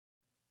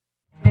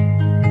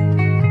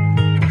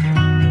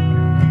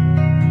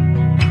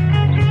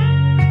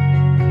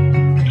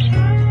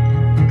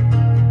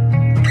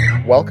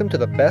Welcome to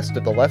the Best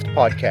of the Left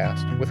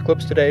podcast, with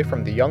clips today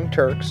from The Young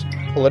Turks,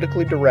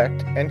 Politically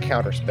Direct, and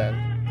Counterspin.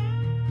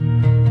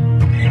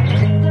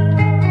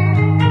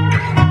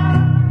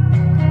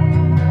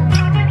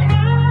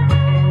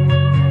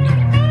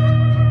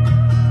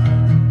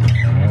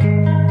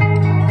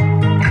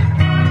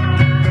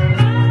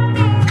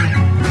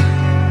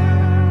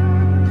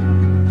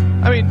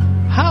 I mean,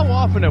 how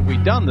often have we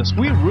done this?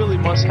 We really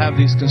must have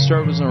these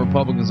conservatives and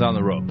Republicans on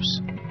the ropes.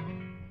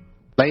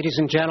 Ladies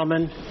and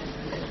gentlemen,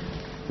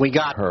 we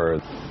got her. We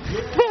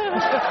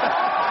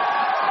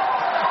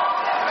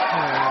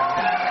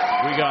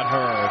got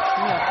her.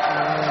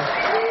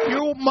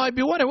 You might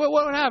be wondering,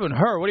 what happened?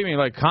 Her? What do you mean?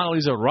 Like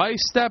Condoleezza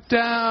Rice stepped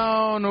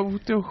down?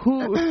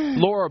 Who?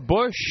 Laura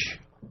Bush?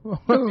 We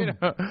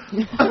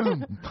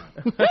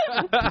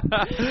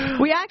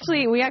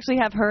actually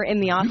have her in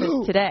the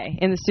office today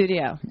in the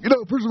studio. You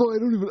know, first of all,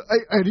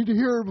 I need to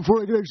hear her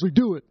before I can actually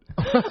do it.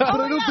 But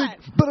I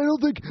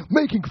don't think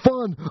making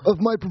fun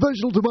of my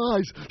professional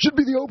demise should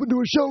be the open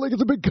to a show like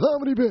it's a big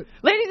comedy bit.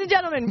 Ladies and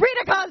gentlemen,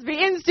 Rita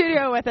Cosby in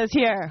studio with us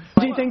here.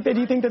 Do you think that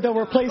they'll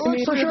replace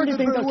me? For sure, do you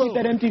think they'll keep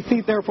that empty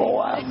seat there for a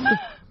while?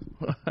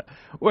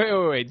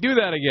 Wait. Do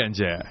that again,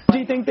 Jay. Do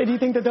you think that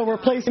they'll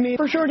replace me?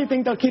 For sure, do you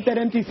think they'll keep that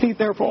empty seat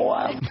there for a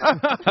while?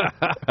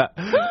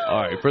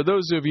 All right. For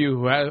those of you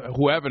who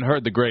haven't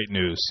heard the great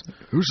news,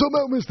 Who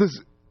somehow missed this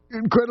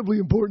incredibly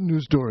important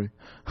news story.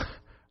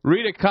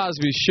 Rita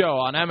Cosby's show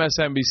on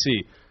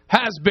MSNBC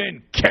has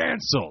been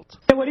canceled.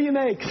 Hey, what do you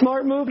make?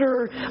 Smart move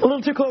or a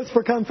little too close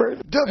for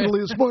comfort?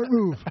 Definitely a smart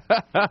move.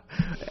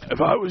 If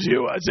I was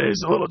you, I'd say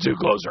it's a little too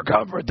close for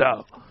comfort,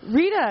 though.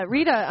 Rita,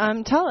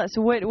 tell us,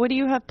 what do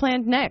you have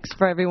planned next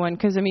for everyone?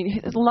 Because, I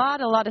mean, there's a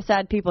lot of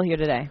sad people here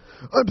today.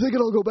 I'm thinking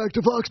I'll go back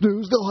to Fox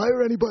News. They'll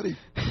hire anybody.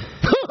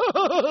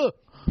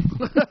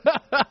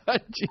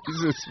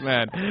 Jesus,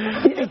 man.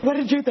 What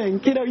did you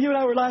think? You know, you and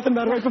I were laughing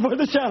about it right before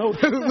the show.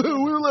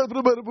 We were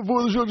laughing about it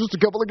before the show, just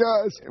a couple of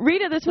guys.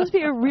 Rita, this must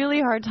be a really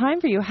hard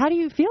time for you. How do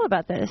you feel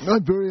about this?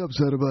 I'm very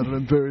upset about it.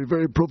 I'm very,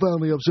 very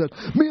profoundly upset.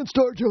 Me and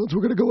Star Jones,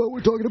 we're going to go out.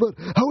 We're talking about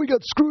how we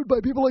got screwed by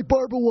people like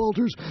Barbara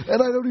Walters,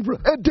 and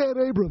Dan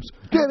Abrams.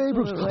 Dan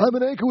Abrams. I'm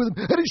an anchor with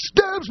him, and he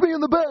stabs me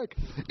in the back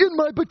in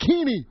my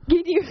bikini.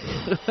 Can you...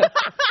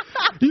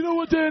 You know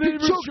what, Dan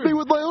Abrams? He choked me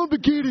with my own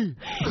bikini.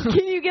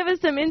 Can you give us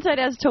some insight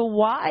as to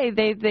why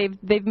they've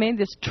made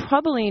this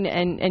troubling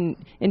and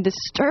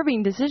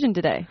disturbing decision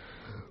today?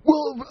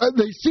 Well,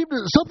 they seem to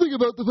something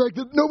about the fact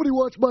that nobody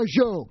watched my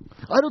show.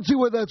 I don't see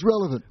why that's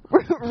relevant.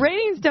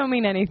 Ratings don't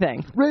mean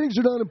anything. Ratings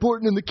are not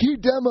important. In the key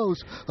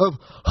demos of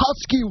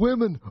husky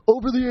women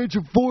over the age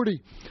of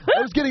 40,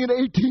 I was getting an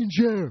 18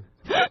 share.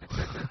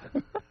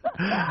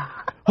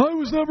 I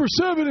was number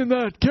 7 in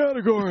that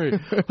category.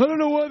 I don't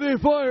know why they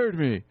fired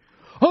me.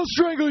 I'll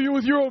strangle you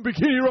with your own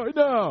bikini right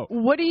now.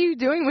 What are you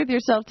doing with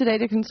yourself today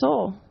to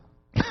console?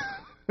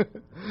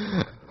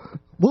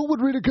 What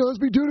would Rita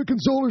Cosby do to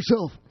console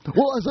herself?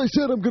 Well, as I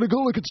said, I'm going to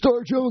go look at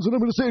Star Jones, and I'm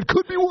going to say it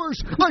could be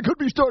worse. I could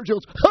be Star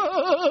Jones.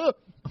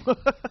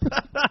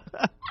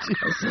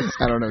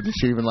 I don't know. Did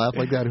she even laugh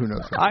like that? Who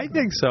knows? I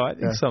think so. I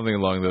think something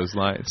along those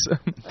lines.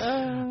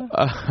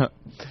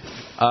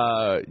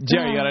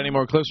 Jerry, you got any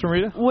more clips from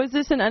Rita? Was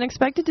this an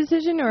unexpected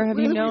decision, or have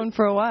you known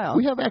for a while?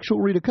 We have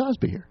actual Rita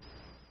Cosby here.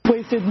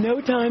 Wasted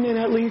no time in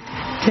at least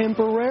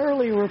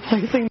temporarily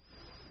replacing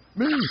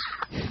Me.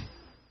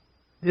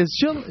 Do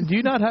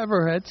you not have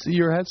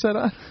your headset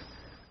on?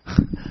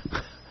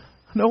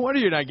 No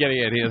wonder you're not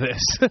getting any of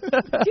this.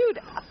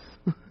 Dude,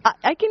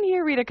 I can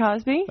hear Rita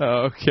Cosby.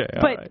 Oh, okay.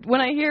 But when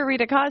I hear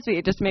Rita Cosby,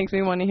 it just makes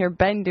me want to hear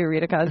Ben do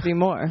Rita Cosby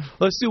more.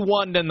 Let's do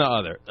one, then the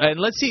other. And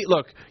let's see.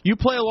 Look, you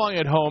play along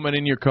at home and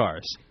in your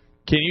cars.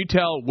 Can you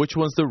tell which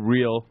one's the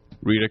real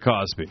Rita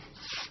Cosby?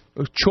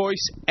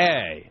 Choice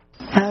A.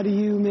 How do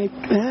you make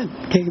that?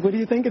 Okay, what do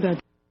you think of that?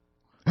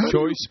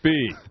 Choice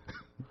B.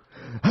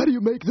 How do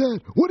you make that?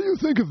 What do you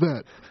think of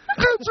that?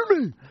 Answer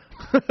me.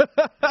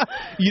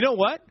 You know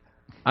what?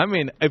 I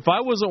mean, if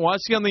I wasn't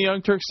watching on the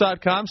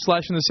YoungTurks.com /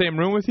 in the same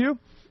room with you,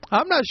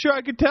 I'm not sure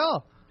I could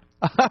tell.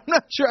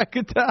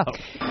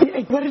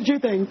 What did you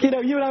think? You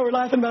know, you and I were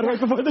laughing about it right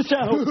before the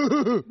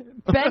show.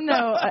 Ben,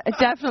 though,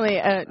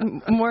 definitely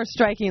more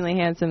strikingly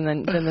handsome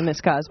than the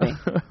Miss Cosby.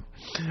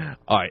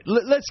 All right,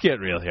 let's get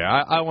real here.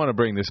 I want to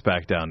bring this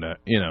back down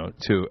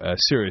to a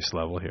serious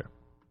level here.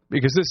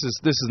 Because this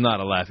is not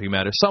a laughing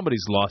matter.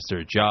 Somebody's lost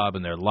their job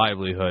and their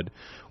livelihood.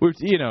 We're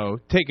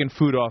taking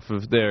food off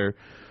of their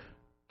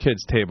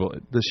kids' table.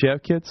 Does she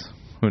have kids?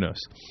 Who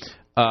knows?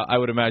 I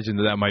would imagine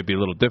that might be a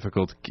little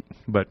difficult,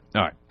 but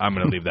all right, I'm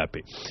going to leave that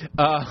be.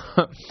 All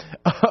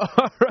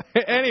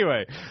right,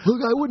 anyway. Look,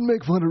 I wouldn't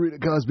make fun of Rita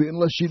Cosby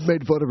unless she'd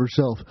made fun of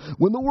herself.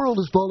 When the world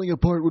is falling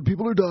apart, when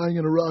people are dying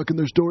in Iraq, and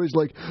there's stories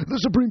like the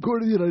Supreme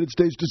Court of the United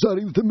States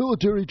deciding that the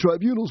military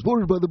tribunals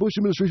ordered by the Bush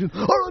administration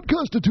are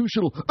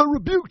unconstitutional, a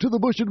rebuke to the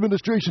Bush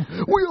administration,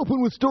 we open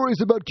with stories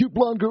about cute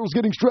blonde girls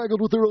getting strangled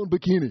with their own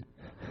bikini.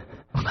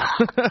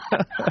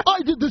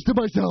 I did this to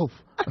myself.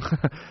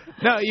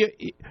 No, you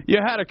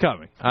had it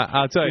coming.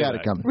 I'll tell you. Had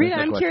it coming. Rita,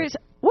 I'm curious,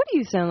 what do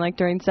you sound like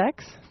during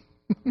sex?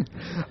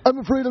 I'm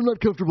afraid I'm not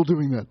comfortable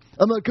doing that.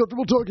 I'm not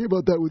comfortable talking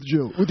about that with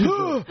Jill. With you,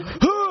 Jill.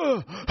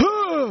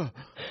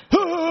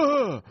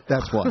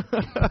 That's why.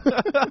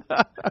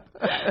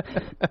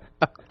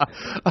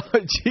 Oh,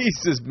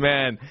 Jesus,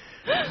 man.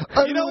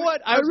 You know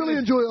what? I really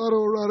enjoy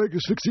autoerotic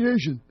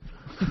asphyxiation.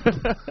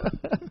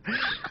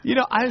 You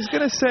know, I was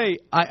going to say,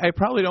 I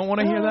probably don't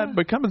want to hear that,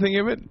 but come to think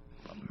of it,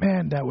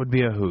 man, that would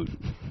be a hoot.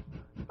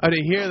 Oh, to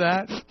hear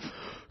that?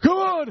 Come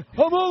on,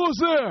 I'm almost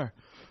there.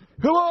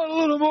 Come on, a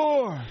little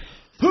more.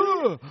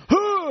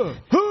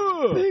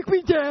 Make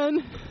me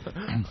down.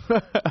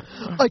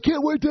 I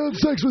can't wait to have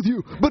sex with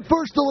you, but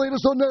first the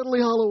latest on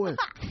Natalie Holloway.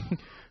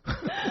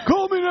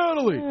 Call me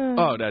Natalie.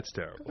 Oh, that's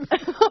terrible.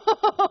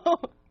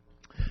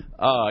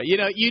 You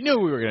know, you knew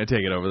we were going to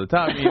take it over the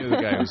top. You knew the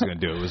guy who was going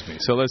to do it was me.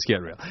 So let's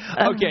get real.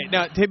 Okay,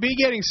 now, to be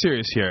getting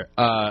serious here,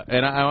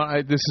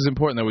 and this is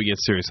important that we get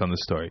serious on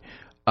this story.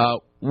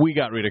 We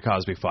got Rita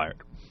Cosby fired.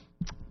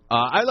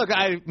 I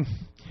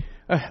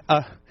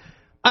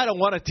don't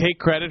want to take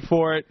credit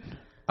for it,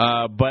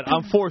 but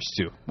I'm forced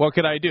to. What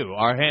could I do?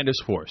 Our hand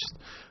is forced.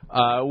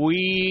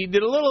 We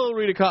did a little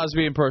Rita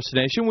Cosby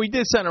impersonation. We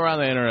did send around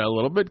the internet a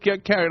little bit,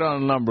 carried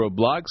on a number of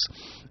blogs.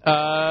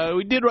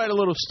 We did write a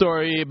little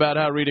story about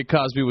how Rita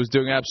Cosby was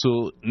doing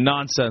absolute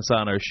nonsense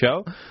on her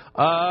show.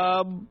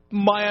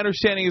 My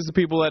understanding is the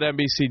people at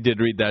NBC did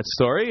read that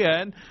story,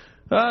 and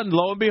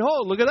lo and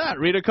behold, look at that.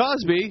 Rita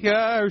Cosby,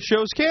 her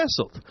show's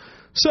canceled.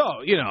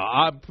 So, you know,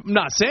 I'm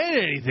not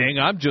saying anything.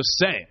 I'm just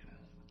saying.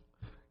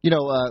 You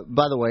know,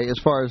 by the way, as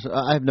far as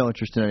I have no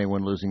interest in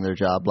anyone losing their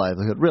job,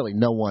 livelihood, really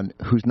no one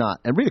who's not.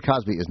 And Rita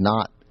Cosby is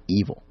not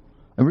evil.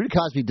 And Rita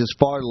Cosby does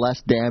far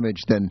less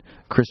damage than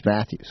Chris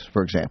Matthews,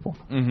 for example.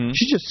 Mm-hmm.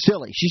 She's just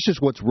silly. She's just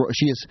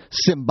she is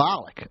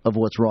symbolic of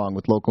what's wrong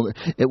with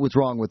what's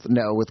wrong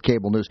with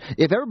cable news.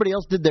 If everybody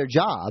else did their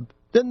job,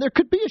 then there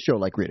could be a show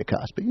like Rita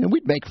Cosby. And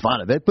we'd make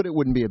fun of it, but it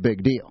wouldn't be a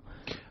big deal.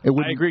 I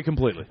agree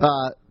completely.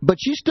 But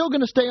she's still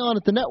going to stay on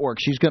at the network.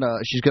 She's going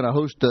to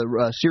host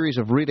a series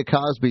of Rita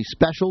Cosby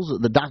specials,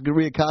 the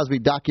Rita Cosby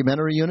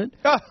documentary unit.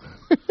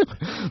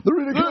 The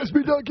Rita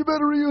Cosby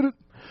documentary unit.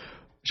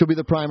 She'll be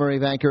the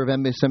primary anchor of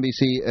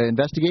MSNBC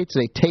Investigates,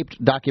 a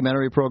taped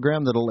documentary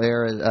program that'll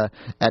air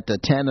at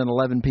 10 and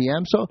 11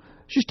 p.m. So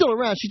she's still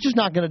around. She's just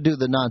not going to do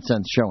the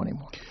nonsense show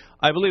anymore.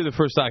 I believe the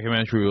first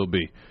documentary will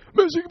be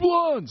Missing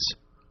Blondes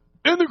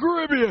in the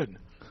Caribbean.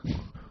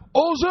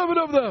 All 7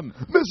 of them.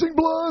 Missing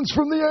blondes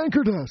from the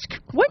anchor desk.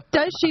 What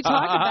does she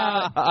talk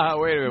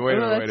about? Wait a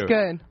minute. That's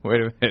good.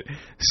 Wait a minute.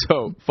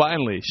 So,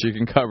 finally, she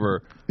can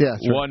cover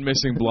one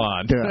missing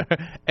blonde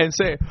and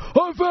say,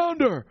 I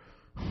found her.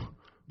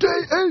 Day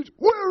 8,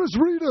 where is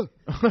Rita?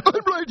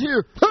 I'm right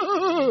here.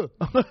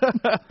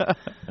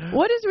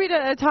 What does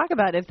Rita talk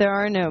about if there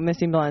are no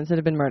missing blondes that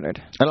have been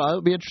murdered?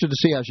 I'll be interested to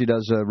see how she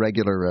does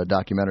regular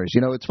documentaries.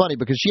 You know, it's funny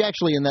because she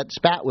actually, in that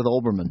spat with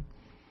Olbermann,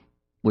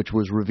 which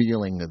was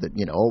revealing that,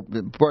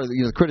 part of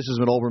the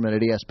criticism of Olbermann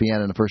at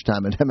ESPN and the first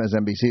time at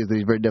MSNBC is that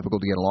he's very difficult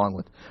to get along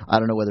with. I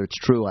don't know whether it's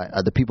true.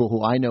 The people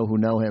who I know who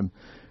know him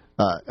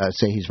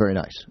say he's very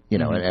nice,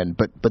 mm-hmm.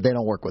 but they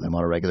don't work with him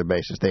on a regular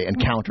basis. They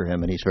encounter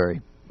him, and he's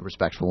very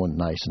respectful and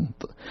nice, and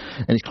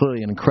he's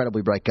clearly an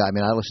incredibly bright guy. I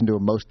mean, I listen to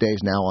him most days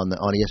now on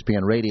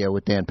ESPN Radio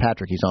with Dan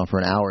Patrick. He's on for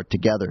an hour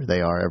together. They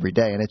are every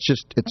day, and it's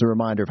a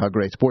reminder of how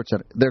great sports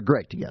are. They're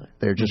great together.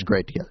 They're just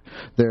great together.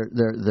 They're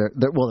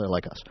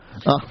like us.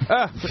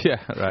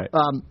 Yeah, right.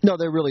 No,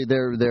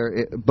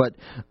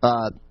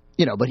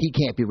 but he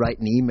can't be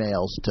writing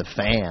emails to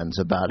fans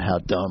about how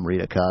dumb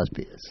Rita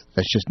Cosby is.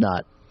 That's just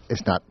not.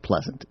 It's not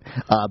pleasant.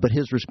 But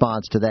his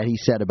response to that, he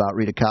said about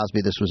Rita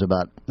Cosby, this was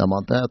about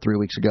 3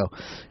 weeks ago,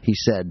 he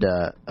said,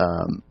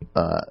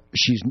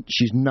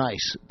 she's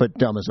nice, but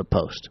dumb as a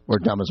post, or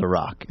dumb as a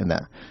rock.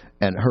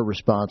 And her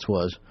response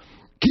was,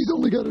 Keith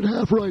only got it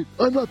half right.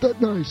 I'm not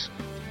that nice.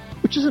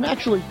 Which isn't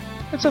actually...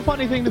 It's a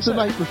funny thing to say. It's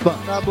a nice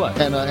response. God bless.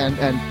 And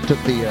took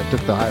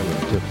the high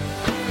road, too.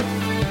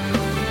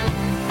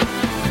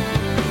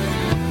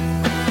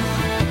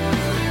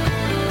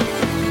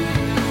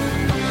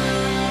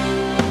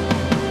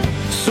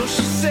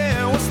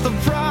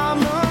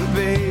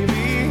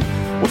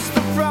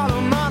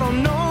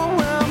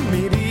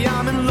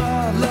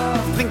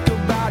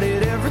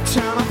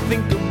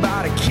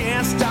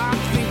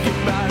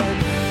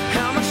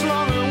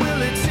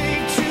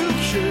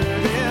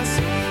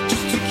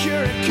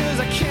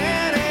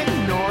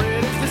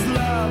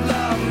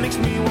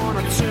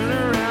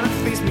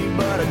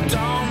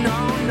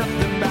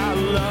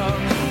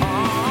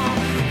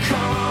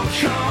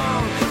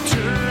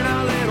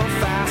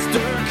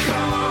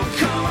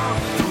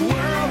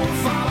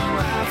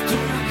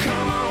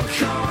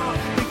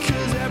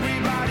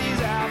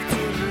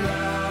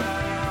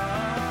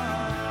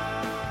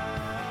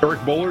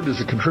 Eric Bullard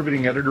is a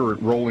contributing editor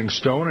at Rolling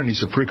Stone, and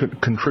he's a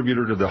frequent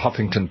contributor to the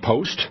Huffington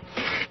Post.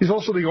 He's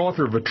also the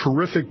author of a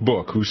terrific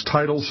book whose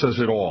title says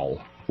it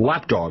all,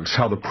 Lapdogs,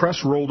 How the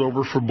Press Rolled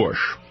Over for Bush.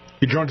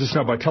 He joins us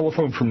now by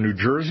telephone from New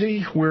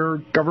Jersey, where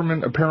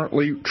government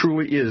apparently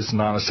truly is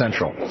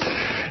non-essential.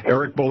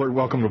 Eric Bullard,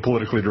 welcome to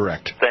Politically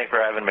Direct. Thanks for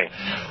having having me.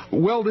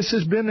 Well, this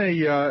has been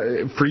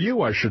for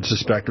you, I should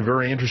suspect, a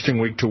very interesting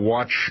week to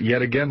watch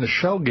yet again the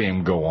shell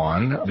game go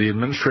on. The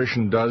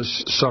administration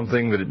does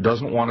something that it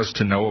doesn't want us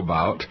to know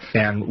about,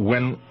 and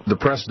when the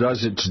press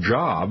does its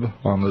job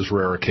on those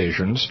rare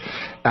occasions,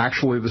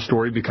 actually the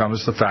story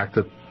becomes the fact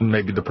that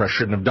maybe the press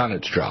shouldn't have done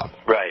its job.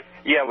 Right.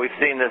 Yeah, we've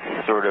seen this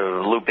sort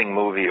of looping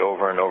movie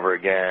over and over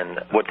again.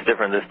 What's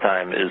different this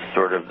time is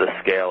sort of the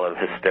scale of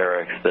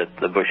hysterics that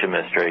the Bush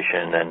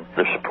administration and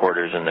the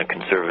supporters in the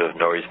conservative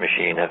noise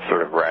machine have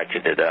sort of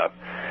ratcheted up.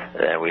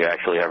 And we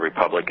actually have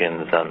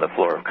Republicans on the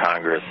floor of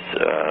Congress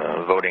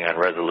voting on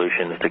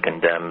resolutions to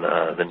condemn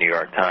the New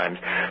York Times.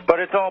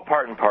 But it's all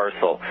part and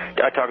parcel.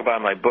 I talk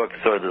about in my book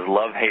sort of this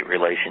love-hate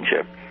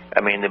relationship. I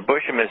mean, the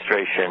Bush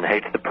administration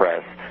hates the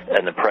press,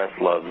 and the press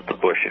loves the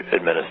Bush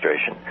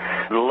administration.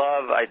 The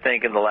love, I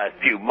think, in the last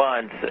few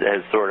months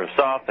has sort of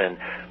softened,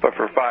 but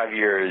for 5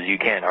 years you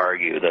can't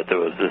argue that there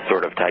was this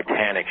sort of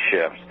titanic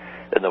shift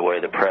in the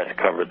way the press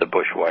covered the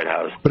Bush White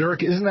House. But,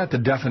 Eric, isn't that the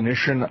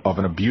definition of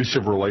an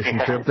abusive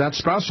relationship? That's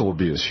spousal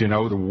abuse. You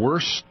know, the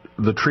worse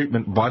the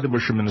treatment by the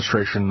Bush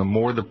administration, the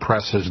more the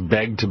press has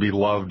begged to be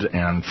loved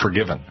and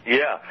forgiven.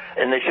 Yeah,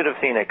 and they should have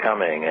seen it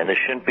coming, and it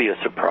shouldn't be a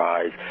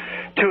surprise.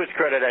 To its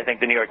credit, I think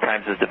the New York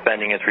Times is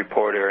defending its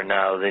reporter, and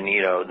now the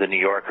New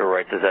Yorker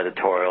writes this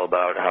editorial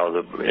about how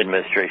the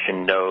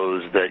administration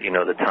knows that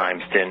the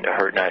Times didn't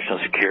hurt national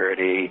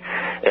security,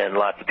 and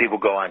lots of people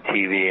go on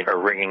TV and are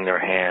wringing their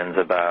hands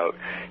about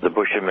the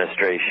Bush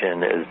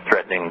administration is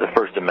threatening the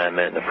First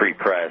Amendment and the free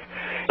press.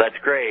 That's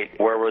great.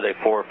 Where were they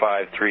 4 or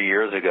 5, 3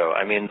 years ago?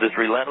 I mean, this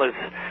relentless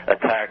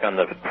attack on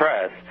the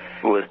press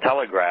was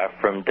telegraphed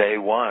from day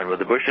one with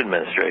the Bush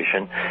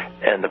administration,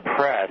 and the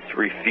press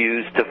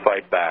refused to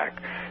fight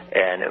back.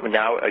 And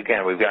now,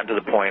 again, we've gotten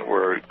to the point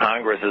where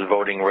Congress is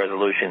voting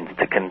resolutions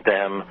to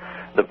condemn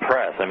the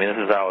press. I mean,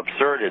 this is how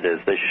absurd it is.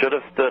 They should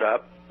have stood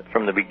up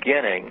from the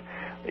beginning,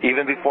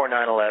 even before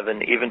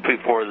 9/11, even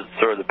before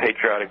sort of the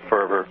patriotic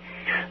fervor.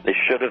 They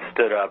should have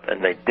stood up,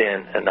 and they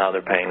didn't, and now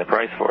they're paying the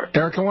price for it.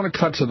 Eric, I want to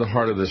cut to the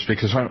heart of this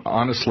because I'm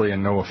honestly,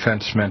 and no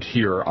offense meant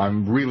here,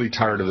 I'm really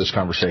tired of this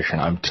conversation.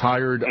 I'm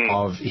tired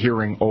of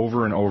hearing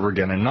over and over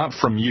again, and not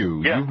from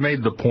you. Yeah. You've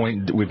made the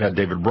point. We've had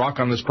David Brock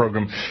on this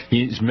program.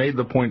 He's made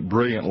the point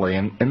brilliantly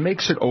and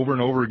makes it over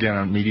and over again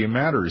on Media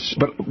Matters.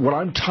 But what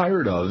I'm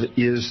tired of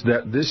is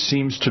that this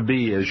seems to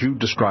be, as you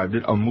described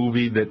it, a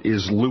movie that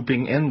is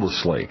looping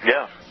endlessly.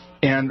 Yeah.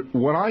 And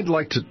what I'd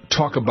like to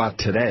talk about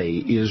today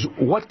is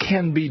what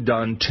can be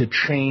done to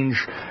change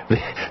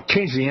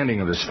the ending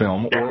of this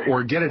film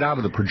or get it out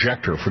of the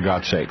projector, for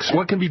God's sakes.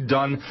 What can be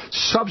done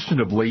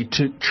substantively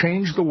to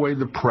change the way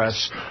the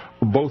press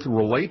both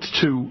relates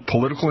to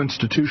political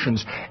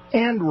institutions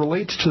and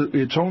relates to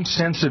its own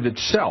sense of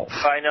itself.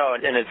 I know,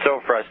 and it's so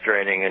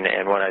frustrating.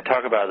 And when I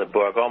talk about the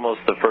book,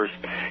 almost the first,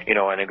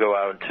 when I go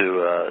out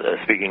to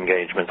speaking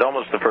engagements,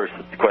 almost the first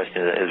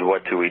question is,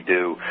 what do we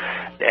do?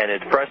 And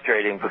it's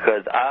frustrating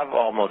because I've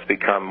almost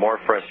become more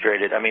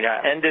frustrated. I mean,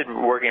 I ended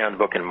working on the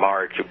book in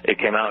March. It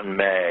came out in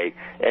May.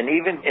 And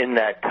even in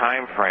that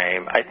time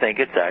frame, I think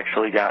it's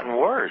actually gotten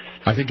worse.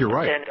 I think you're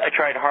right. And I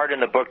tried hard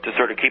in the book to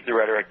sort of keep the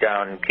rhetoric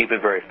down and keep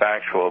it very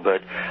factual,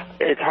 but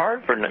it's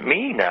hard for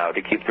me now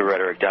to keep the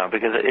rhetoric down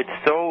because it's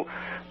so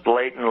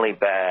blatantly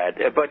bad.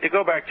 But to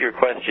go back to your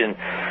question,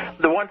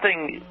 the one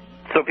thing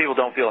so people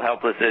don't feel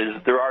helpless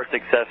is there are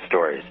success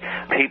stories.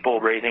 People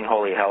raising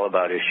holy hell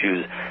about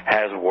issues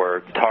has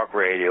worked. Talk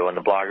radio and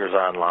the bloggers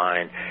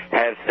online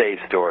have saved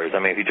stories. I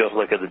mean, if you just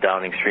look at the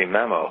Downing Street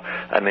memo,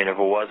 I mean, if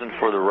it wasn't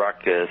for the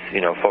ruckus,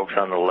 folks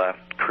on the left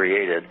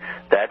created,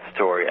 that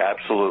story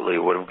absolutely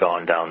would have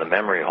gone down the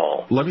memory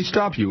hole. Let me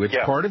stop you. It's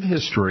part of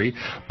history,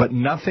 but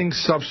nothing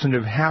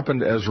substantive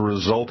happened as a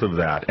result of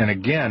that. And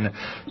again,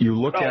 you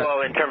look at...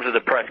 Well, in terms of the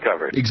press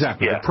coverage.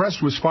 Exactly. Yeah. The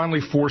press was finally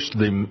forced,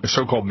 the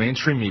so-called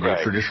mainstream media,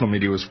 traditional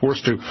media, was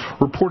forced to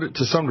report it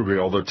to some degree,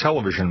 although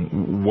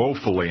television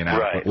woefully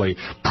inadequately,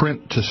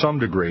 print to some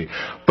degree.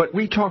 But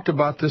we talked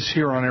about this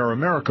here on Air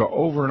America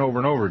over and over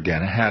and over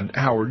again. It had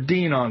Howard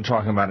Dean on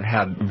talking about it,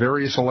 had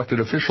various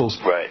elected officials.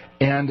 Right.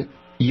 And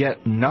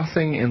yet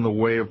nothing in the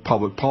way of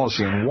public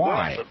policy. And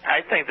why? Well,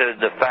 I think that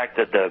the fact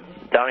that the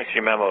Downing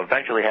Street memo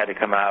eventually had to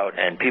come out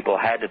and people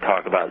had to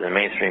talk about it in the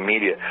mainstream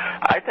media,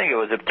 I think it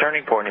was a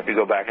turning point if you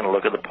go back and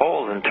look at the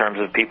polls in terms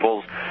of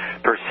people's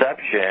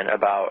perception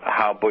about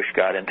how Bush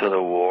got into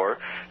the war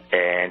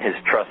and his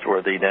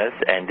trustworthiness,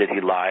 and did he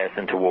lie us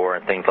into war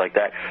and things like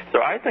that. So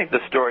I think the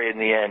story in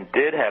the end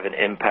did have an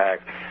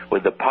impact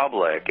with the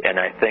public, and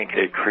I think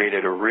it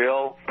created a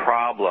real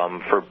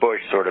problem for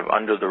Bush sort of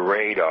under the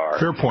radar.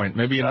 Fair point.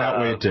 Maybe in that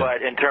way it did.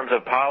 But in terms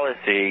of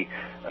policy,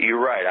 you're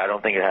right. I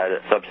don't think it had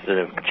a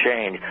substantive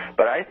change.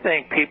 But I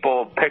think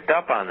people picked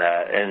up on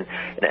that. And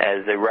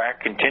as Iraq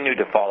continued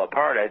to fall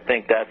apart, I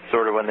think that's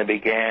sort of when they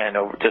began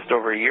just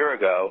over a year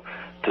ago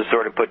to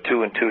sort of put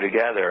two and two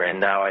together. And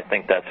now I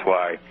think that's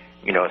why,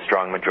 a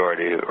strong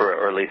majority,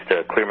 or at least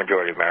a clear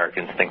majority of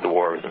Americans think the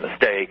war was a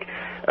mistake.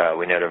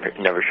 We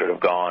never should have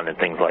gone and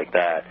things like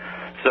that.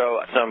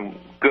 So some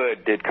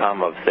good did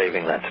come of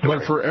saving that story.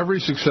 But for every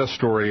success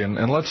story,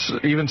 and let's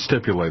even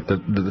stipulate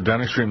that the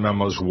Down Extreme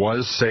Memos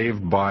was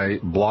saved by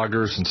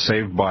bloggers and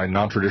saved by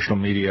non-traditional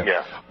media.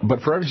 Yeah.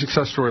 But for every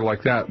success story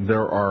like that,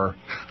 there are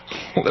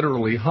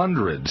literally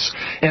hundreds.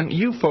 And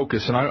you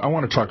focus, and I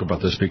want to talk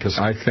about this because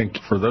I think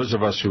for those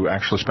of us who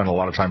actually spend a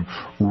lot of time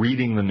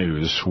reading the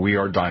news, we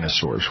are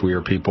dinosaurs. We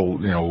are people,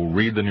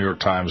 read the New York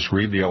Times,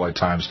 read the LA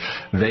Times.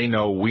 They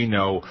know, we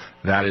know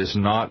that is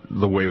not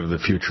the way of the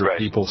future. Right.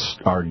 People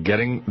are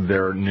getting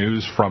their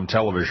news from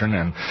television,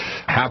 and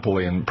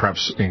happily and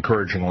perhaps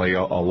encouragingly,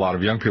 a lot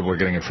of young people are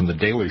getting it from The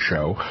Daily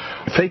Show.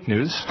 Fake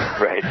news.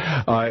 Right.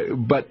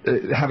 But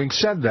having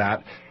said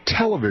that,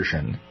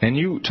 television, and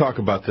you talk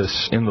about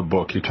this in the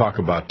book, you talk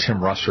about Tim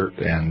Russert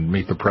and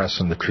Meet the Press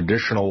and the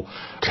traditional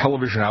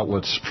television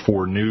outlets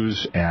for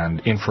news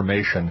and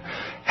information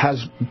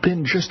has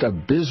been just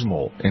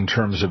abysmal in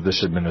terms of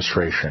this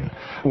administration.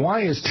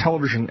 Why has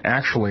television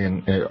actually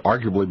and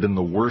arguably been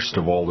the worst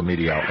of all the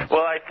media outlets?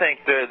 Well, I think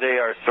they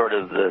are sort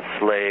of the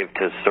slave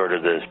to sort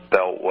of this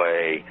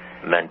beltway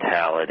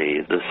mentality,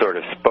 the sort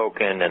of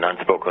spoken and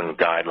unspoken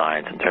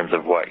guidelines in terms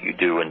of what you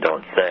do and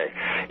don't say.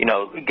 You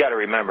got to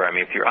remember,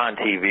 if you're on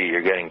TV,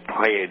 you're getting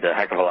paid a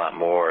heck of a lot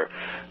more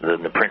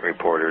than the print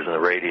reporters and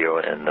the radio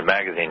and the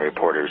magazine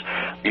reporters.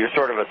 You're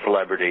sort of a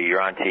celebrity.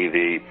 You're on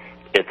TV.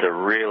 It's a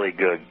really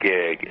good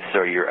gig,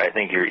 so I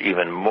think you're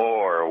even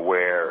more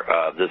aware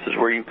of this is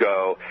where you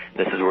go,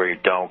 this is where you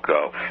don't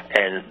go.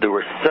 And there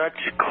were such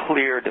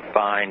clear,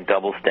 defined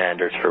double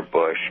standards for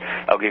Bush.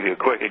 I'll give you a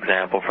quick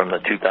example from the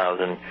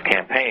 2000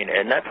 campaign,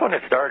 and that's when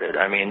it started.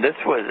 This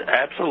was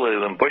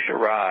absolutely, when Bush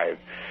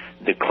arrived,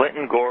 the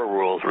Clinton-Gore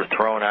rules were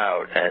thrown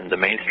out, and the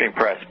mainstream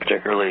press,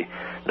 particularly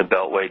the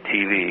Beltway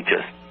TV,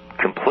 just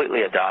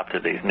completely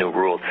adopted these new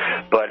rules.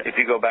 But if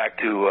you go back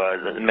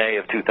to May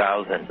of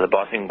 2000, the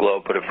Boston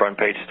Globe put a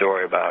front-page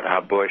story about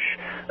how Bush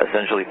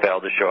essentially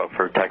failed to show up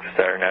for Texas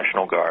Air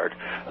National Guard.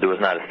 There was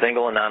not a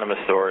single anonymous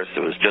source. It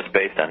was just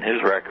based on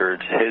his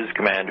records, his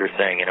commander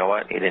saying, you know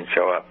what, he didn't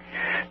show up.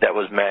 That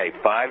was May.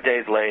 5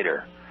 days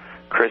later,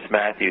 Chris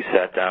Matthews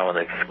sat down with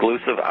an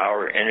exclusive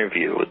hour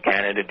interview with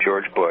candidate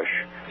George Bush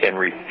and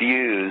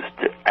refused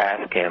to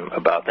ask him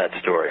about that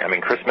story.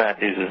 Chris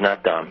Matthews is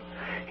not dumb.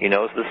 He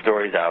knows the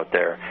story's out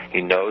there.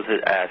 He knows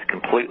it asks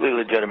completely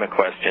legitimate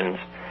questions,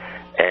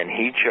 and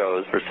he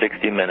chose for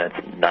 60 minutes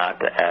not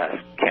to ask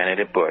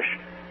candidate Bush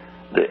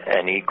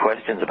any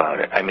questions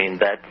about it.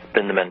 That's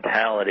been the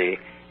mentality.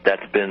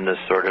 That's been the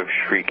sort of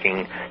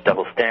shrieking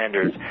double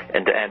standards.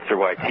 And to answer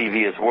why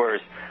TV is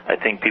worse, I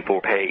think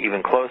people pay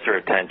even closer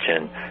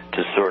attention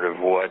to sort of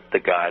what the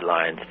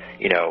guidelines,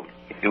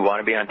 if you want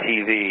to be on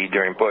TV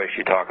during Bush,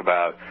 you talk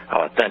about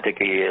how authentic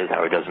he is,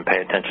 how he doesn't pay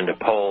attention to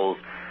polls,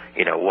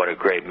 what a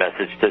great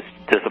message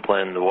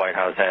discipline the White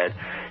House had.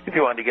 If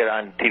you wanted to get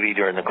on TV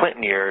during the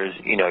Clinton years,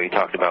 you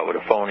talked about what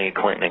a phony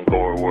Clinton and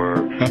Gore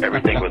were.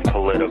 Everything was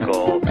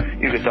political.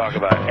 You could talk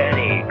about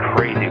any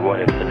crazy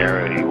what-if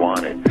scenario you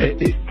wanted.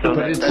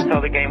 That's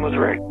how the game was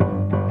rigged.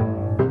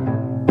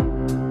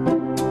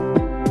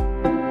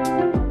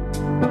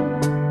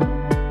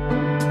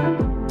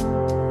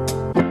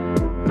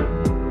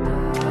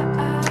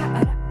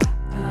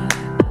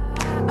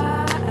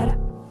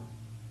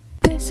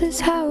 This is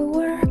how it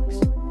works.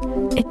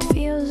 It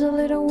feels a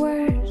little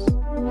worse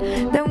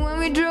than when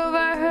we drove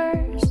our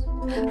hearse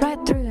right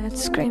through that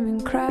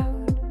screaming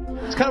crowd.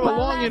 It's kind of a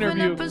long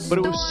interview, but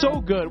it was so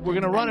good. We're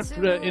going to run it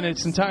in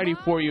its entirety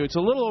for you. It's a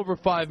little over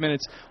 5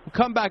 minutes. We'll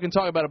come back and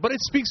talk about it, but it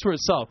speaks for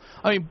itself.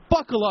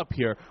 Buckle up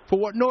here for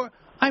what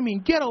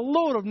get a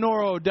load of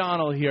Nora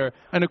O'Donnell here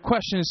and the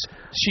questions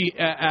she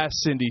asked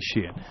Cindy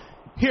Sheehan.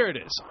 Here it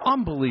is.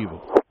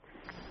 Unbelievable.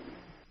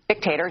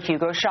 Dictator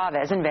Hugo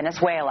Chavez in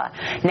Venezuela.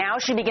 Now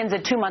she begins a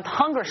 2-month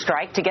hunger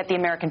strike to get the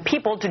American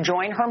people to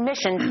join her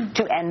mission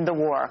to end the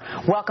war.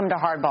 Welcome to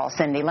Hardball,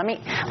 Cindy. Let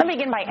me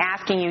begin by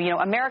asking you,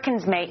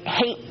 Americans may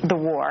hate the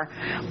war,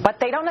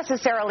 but they don't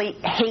necessarily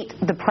hate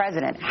the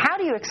president. How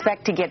do you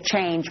expect to get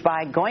change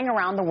by going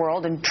around the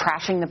world and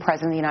trashing the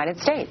president of the United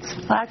States?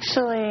 Well,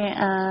 actually,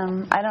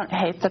 I don't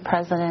hate the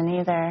president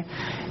either.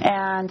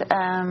 And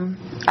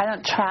I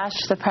don't trash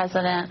the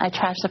president. I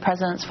trash the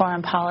president's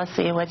foreign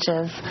policy, which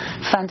is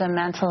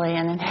fundamentally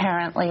and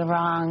inherently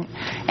wrong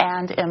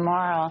and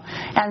immoral.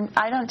 And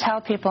I don't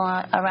tell people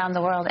around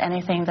the world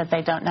anything that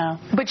they don't know.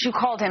 But you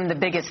called him the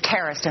biggest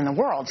terrorist in the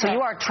world, so you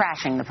are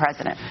trashing the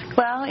president.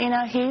 Well,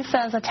 he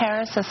says a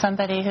terrorist is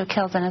somebody who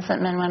kills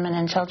innocent men, women,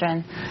 and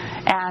children.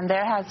 And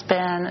there has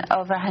been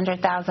over 100,000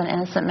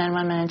 innocent men,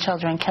 women, and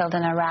children killed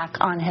in Iraq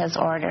on his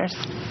orders.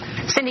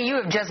 Cindy, you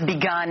have just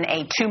begun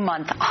a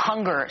 2-month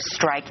hunger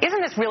strike.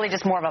 Isn't this really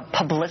just more of a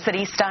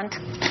publicity stunt?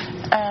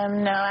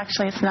 No,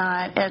 actually it's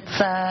not. It's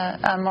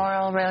a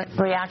moral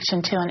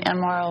reaction to an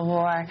immoral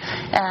war.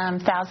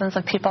 Thousands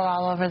of people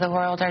all over the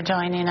world are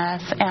joining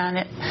us,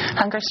 and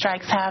hunger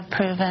strikes have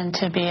proven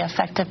to be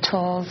effective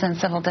tools in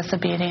civil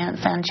disobedience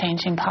and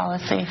changing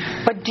policy.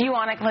 But do you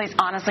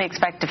honestly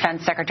expect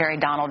Defense Secretary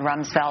Donald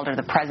Rumsfeld or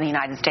the President of the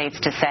United States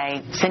to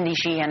say, Cindy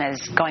Sheehan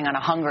is going on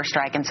a hunger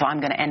strike and so I'm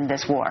going to end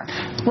this war?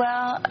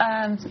 Well,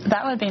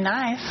 that would be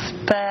nice,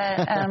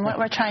 but what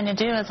we're trying to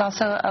do is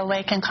also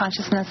awaken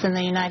consciousness in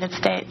the United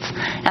States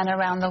and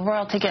around the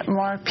world to get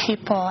more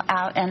people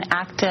out and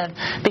active,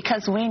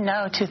 because we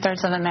know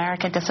 2/3 of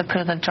America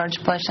disapprove of George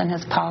Bush and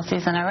his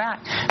policies in Iraq,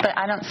 but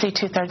I don't see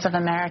 2/3 of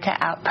America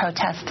out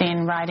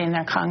protesting, writing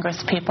their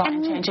Congress people,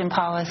 and changing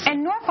policy.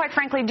 And nor, quite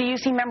frankly, do you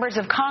see members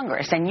of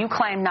Congress, and you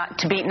claim not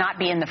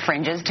be in the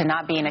fringes, to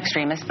not be an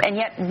extremist, and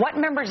yet what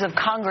members of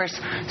Congress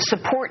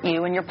support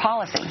you and your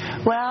policy?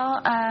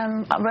 Well,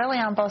 really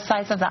on both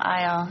sides of the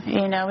aisle.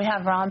 You know, we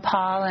have Ron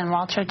Paul and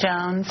Walter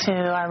Jones, who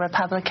are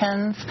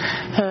Republicans,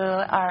 who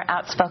are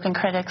outspoken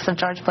critics of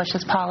George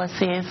Bush's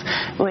policies.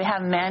 We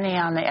have many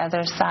on the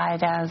other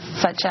side,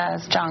 such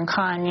as John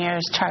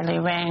Conyers, Charlie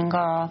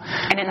Rangel.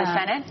 And in the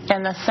Senate?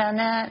 In the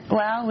Senate,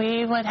 well,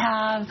 we would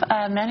have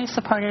many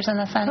supporters in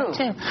the Senate,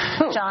 too.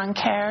 Who? John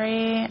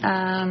Kerry.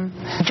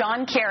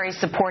 John Kerry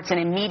supports an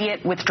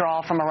immediate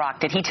withdrawal from Iraq.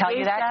 Did he tell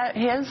you that?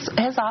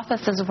 His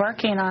office is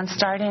working on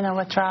starting a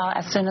withdrawal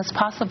as soon as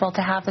possible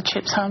to have the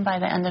troops home by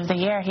the end of the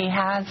year.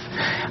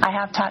 I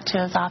have talked to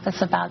his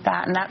office about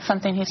that, and that's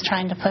something he's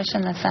trying to push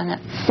in the Senate.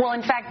 Well,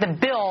 in fact, the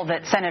bill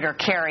that Senator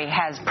Kerry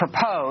has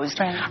proposed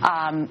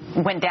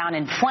went down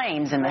in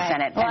flames in the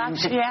Senate. Well,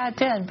 actually, yeah, it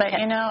did. But,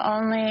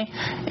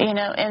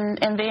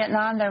 in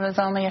Vietnam, there was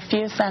only a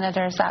few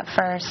senators at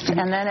first,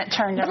 and then it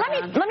turned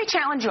around. Let me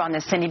challenge you on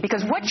this, Cindy,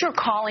 because what you're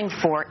calling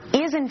for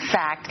is, in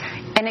fact,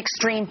 an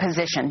extreme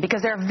position,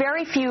 because there are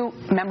very few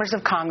members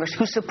of Congress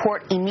who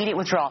support immediate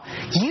withdrawal.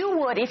 You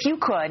would, if you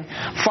could,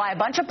 fly a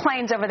bunch of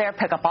planes over there,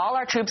 pick up all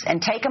our troops,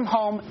 and take them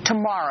home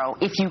tomorrow,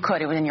 if you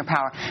could, within your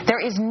power. There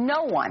is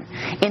no one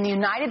in the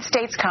United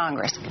States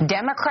Congress,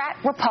 Democrat,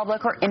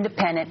 Republican, or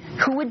Independent,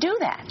 who would do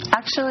that.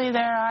 Actually,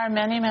 there are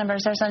many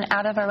members. There's an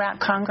out-of-Iraq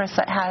Congress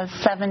that has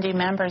 70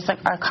 members that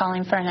are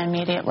calling for an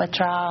immediate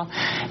withdrawal.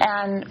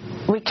 And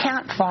we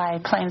can't fly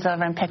planes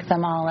over and pick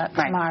them all up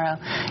tomorrow.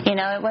 You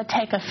know, it would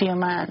take a few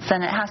months,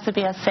 and it has to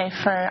be as safe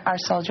for our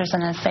soldiers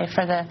and as safe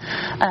for the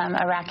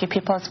Iraqi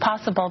people as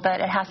possible, but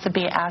it has to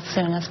be as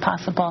soon as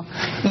possible.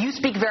 You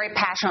speak very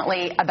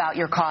passionately about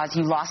your cause.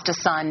 You lost a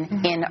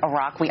son in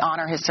Iraq. We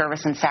honor his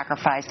service and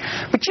sacrifice.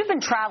 But you've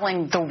been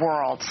traveling the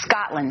world,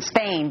 Scotland,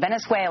 Spain,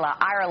 Venezuela,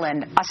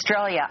 Ireland,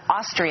 Australia,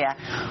 Austria.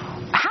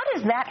 How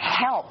does that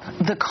help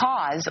the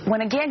cause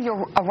when, again,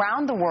 you're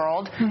around the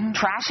world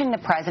trashing the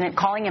president,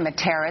 calling him a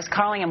terrorist,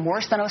 calling him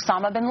worse than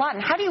Osama bin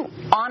Laden? How do you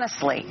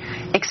honestly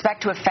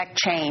expect to affect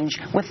change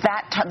with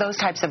those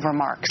types of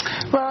remarks?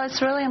 Well,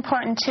 it's really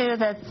important, too,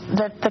 that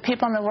the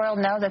people in the world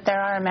know that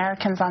there are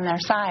Americans on their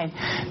side,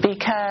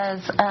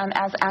 because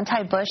as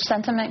anti-Bush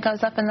sentiment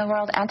goes up in the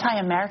world,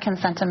 anti-American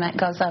sentiment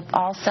goes up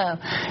also.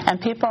 And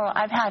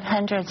I've had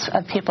hundreds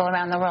of people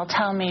around the world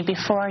tell me,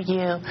 before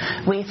you,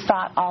 we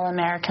thought all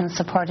Americans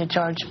supported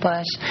George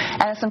Bush.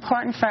 And it's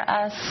important for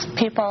us,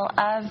 people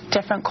of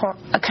different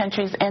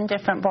countries in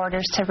different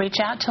borders, to reach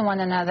out to one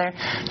another,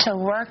 to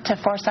work to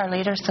force our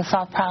leaders to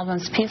solve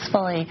problems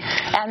peacefully.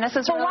 And this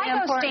is really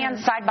important. Why go stand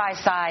side by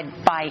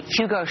side by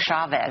Hugo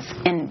Chavez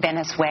in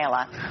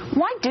Venezuela?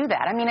 Why do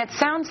that? I mean, it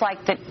sounds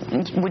like that.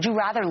 Would you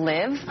rather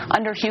live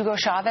under Hugo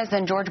Chavez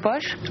than George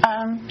Bush?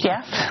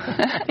 Yes.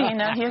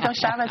 Hugo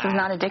Chavez is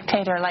not a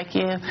dictator like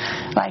you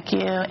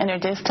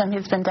introduced him.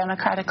 He's been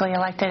democratically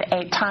elected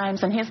 8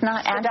 times, and he's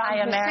not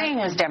anti-American. Saddam Hussein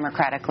was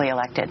democratically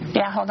elected.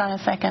 Yeah, hold on a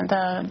second,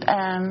 though.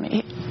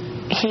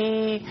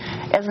 He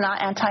is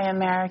not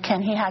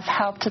anti-American. He has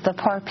helped the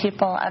poor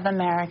people of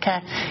America.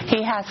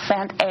 He has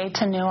sent aid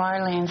to New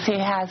Orleans. He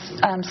has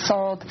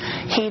sold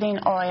heating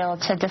oil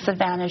to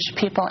disadvantaged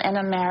people in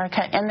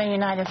America, in the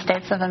United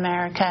States of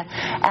America,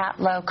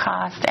 at low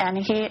cost. And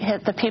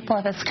the people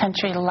of his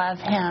country love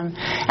him.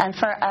 And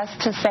for us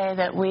to say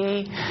that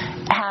we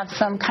have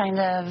some kind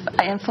of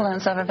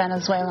influence over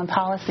Venezuelan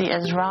policy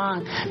is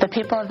wrong. The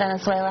people of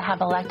Venezuela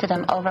have elected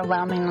him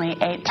overwhelmingly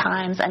 8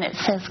 times, and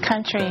it's his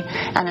country,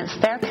 and it's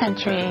their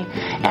country,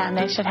 and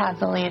they should have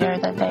the leader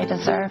that they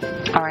deserve.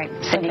 All right,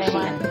 Cindy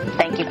Sheehan,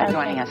 thank you for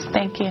joining us.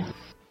 Thank you.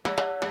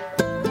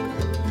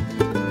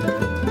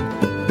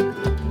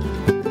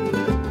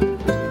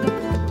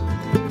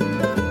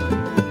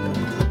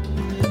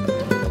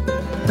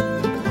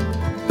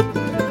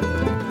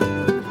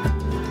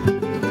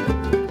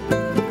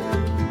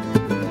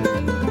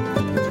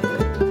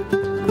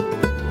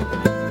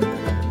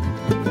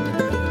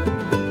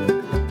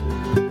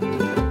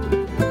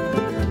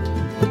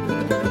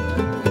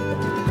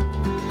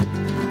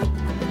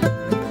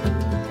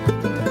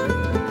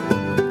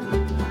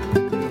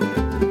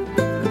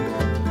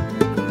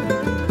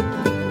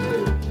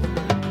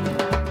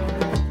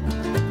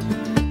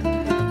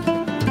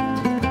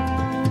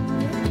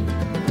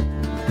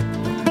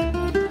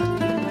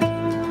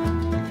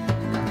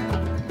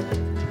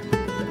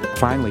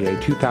 Finally, a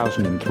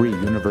 2003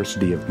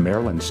 University of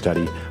Maryland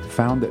study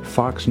found that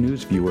Fox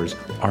News viewers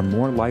are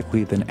more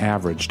likely than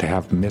average to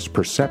have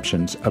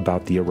misperceptions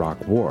about the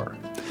Iraq War.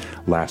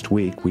 Last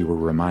week, we were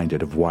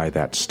reminded of why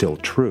that's still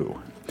true.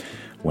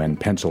 When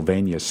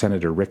Pennsylvania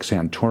Senator Rick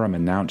Santorum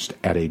announced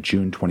at a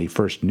June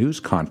 21st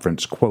news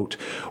conference, quote,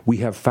 "We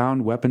have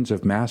found weapons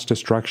of mass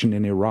destruction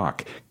in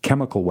Iraq,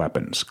 chemical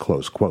weapons,"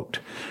 close quote.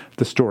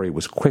 The story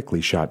was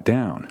quickly shot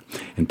down.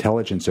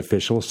 Intelligence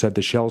officials said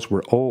the shells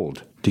were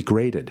old,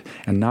 degraded,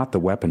 and not the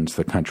weapons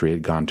the country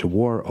had gone to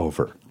war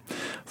over.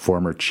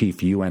 Former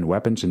Chief UN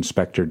Weapons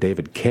Inspector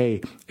David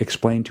Kay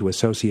explained to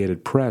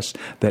Associated Press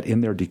that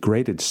in their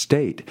degraded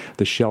state,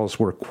 the shells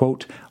were,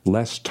 quote,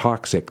 "less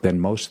toxic than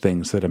most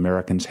things that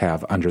Americans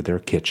have under their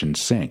kitchen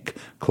sink,"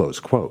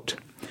 close quote.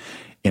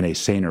 In a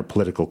saner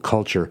political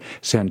culture,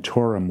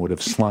 Santorum would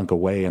have slunk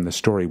away and the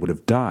story would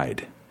have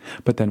died.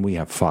 But then we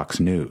have Fox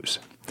News.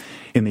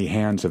 In the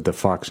hands of the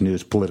Fox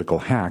News political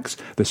hacks,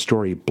 the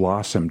story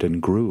blossomed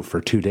and grew for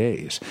 2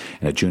 days.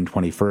 In a June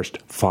 21st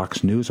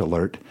Fox News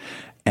alert,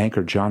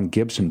 anchor John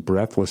Gibson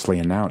breathlessly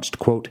announced,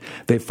 quote,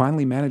 "They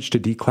finally managed to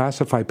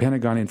declassify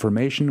Pentagon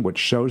information which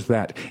shows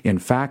that, in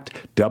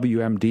fact,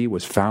 WMD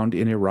was found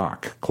in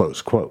Iraq,"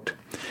 close quote.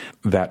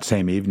 That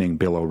same evening,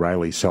 Bill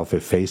O'Reilly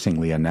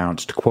self-effacingly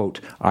announced,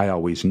 quote, "I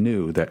always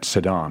knew that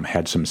Saddam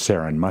had some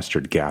sarin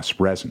mustard gas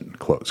resin,"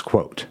 close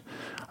quote.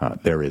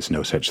 There is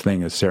no such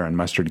thing as sarin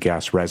mustard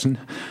gas resin.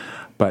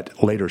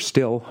 But later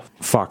still,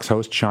 Fox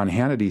host Sean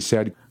Hannity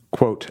said,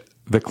 quote,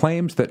 "The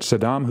claims that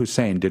Saddam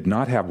Hussein did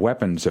not have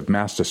weapons of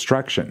mass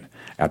destruction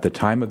at the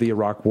time of the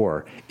Iraq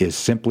War is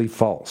simply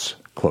false,"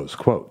 close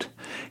quote.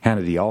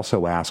 Hannity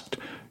also asked,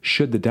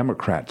 should the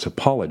Democrats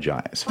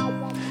apologize?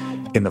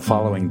 In the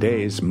following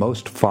days,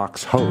 most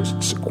Fox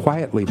hosts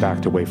quietly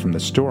backed away from the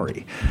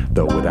story,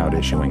 though without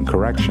issuing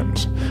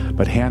corrections.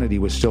 But Hannity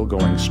was still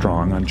going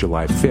strong on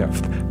July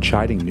 5th,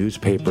 chiding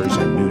newspapers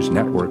and news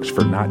networks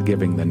for not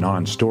giving the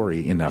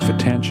non-story enough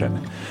attention.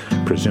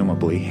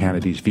 Presumably,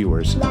 Hannity's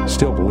viewers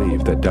still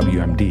believe that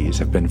WMDs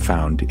have been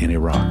found in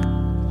Iraq.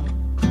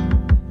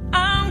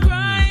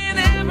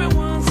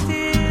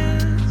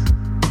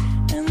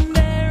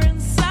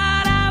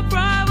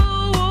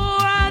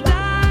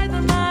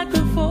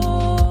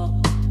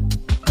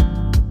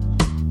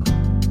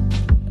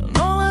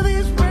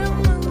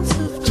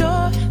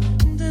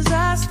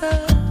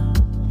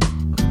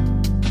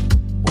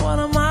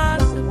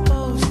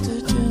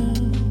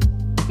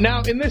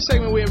 Now, in this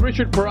segment, we have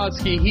Richard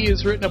Porotsky. He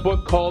has written a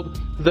book called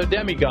The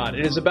Demigod.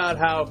 It is about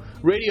how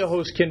radio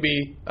hosts can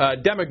be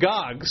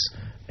demagogues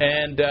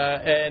and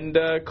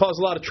cause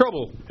a lot of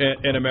trouble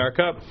in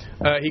America.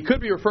 He could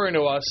be referring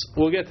to us.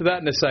 We'll get to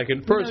that in a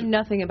second. First, I know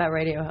nothing about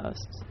radio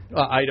hosts.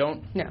 I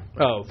don't? No.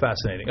 Oh,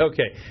 fascinating.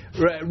 Okay.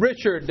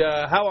 Richard,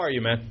 how are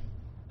you, man?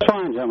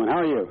 Fine, gentlemen. How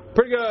are you?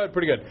 Pretty good,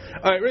 pretty good.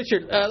 All right,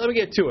 Richard, let me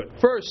get to it.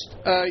 First,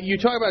 you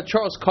talk about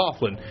Charles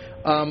Coughlin,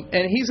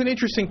 and he's an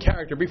interesting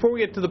character. Before we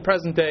get to the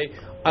present day,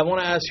 I want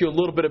to ask you a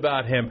little bit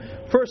about him.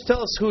 First,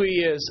 tell us who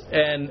he is,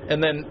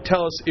 and then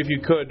tell us, if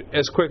you could,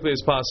 as quickly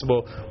as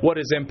possible, what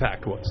his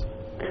impact was.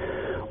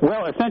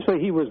 Well,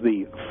 essentially, he was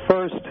the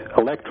first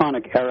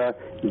electronic-era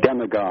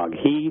demagogue.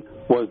 He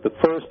was the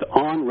first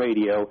on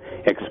radio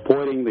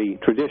exploiting the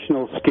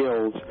traditional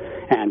skills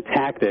and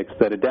tactics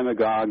that a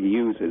demagogue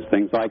uses,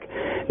 things like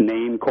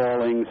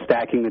name-calling,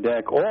 stacking the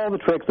deck, all the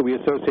tricks that we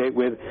associate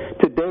with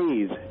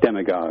today's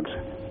demagogues.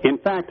 In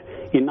fact,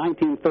 in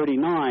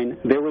 1939,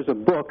 there was a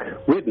book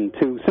written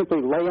to simply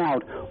lay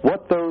out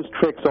what those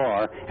tricks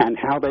are and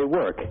how they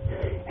work.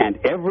 And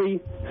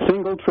every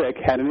single trick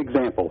had an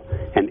example,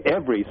 and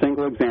every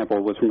single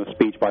example was from a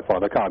speech by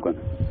Father Coughlin.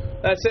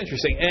 That's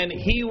interesting. And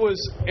he was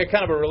a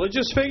kind of a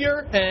religious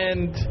figure,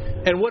 and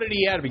what did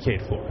he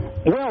advocate for?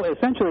 Well,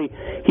 essentially,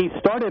 he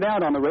started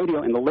out on the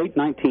radio in the late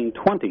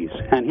 1920s,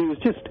 and he was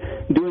just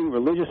doing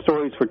religious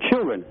stories for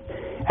children.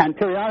 And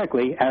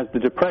periodically, as the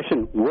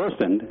Depression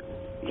worsened,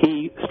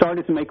 he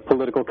started to make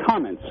political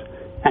comments,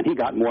 and he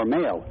got more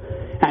mail,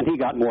 and he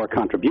got more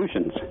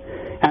contributions.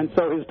 And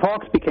so his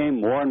talks became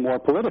more and more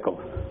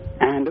political.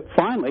 And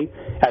finally,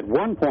 at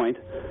one point,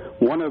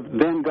 one of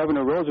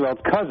then-Governor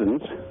Roosevelt's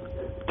cousins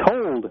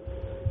told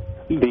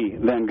the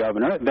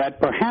then-governor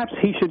that perhaps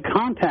he should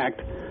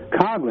contact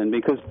Coughlin,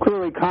 because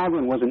clearly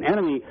Coughlin was an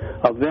enemy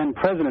of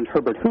then-President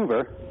Herbert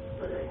Hoover,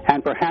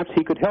 and perhaps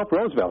he could help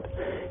Roosevelt.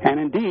 And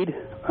indeed,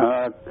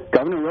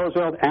 Governor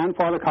Roosevelt and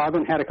Father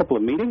Coughlin had a couple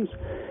of meetings,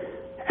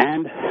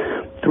 and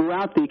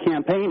throughout the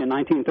campaign in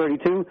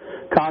 1932,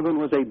 Coughlin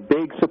was a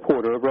big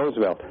supporter of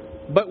Roosevelt.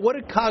 But what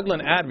did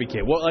Coughlin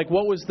advocate? What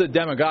was the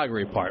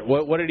demagoguery part?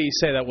 What did he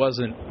say that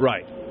wasn't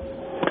right?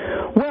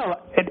 Well,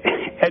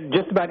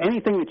 just about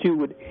anything that you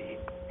would,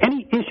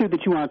 any issue that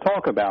you want to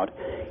talk about,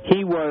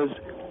 he was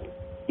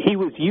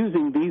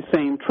using these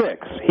same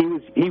tricks.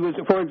 He was,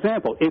 for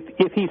example,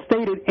 if he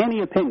stated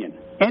any opinion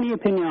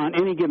on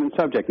any given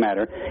subject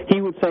matter,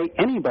 he would say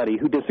anybody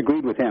who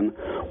disagreed with him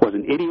was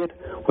an idiot,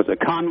 was a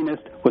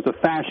communist, was a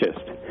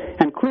fascist.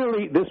 And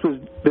clearly this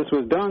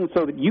was done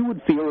so that you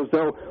would feel as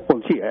though, well,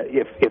 gee,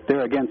 if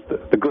they're against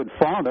the good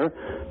father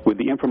with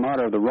the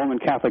imprimatur of the Roman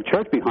Catholic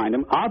Church behind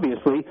him,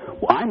 obviously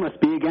I must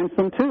be against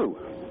them too.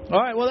 All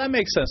right, well, that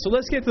makes sense. So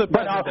let's get to the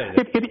present day.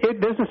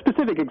 There's a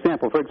specific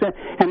example, for example,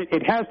 and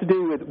it has to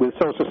do with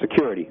Social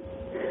Security.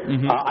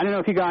 Mm-hmm. I don't know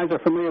if you guys are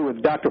familiar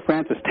with Dr.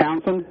 Francis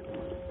Townsend,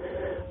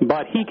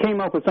 but he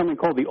came up with something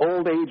called the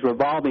Old Age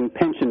Revolving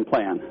Pension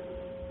Plan.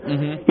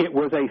 Mm-hmm. It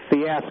was a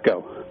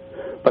fiasco.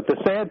 But the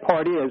sad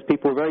part is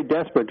people were very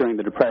desperate during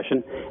the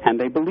Depression, and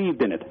they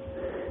believed in it.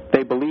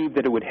 They believed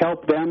that it would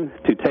help them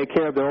to take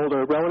care of their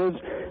older relatives.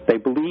 They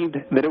believed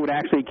that it would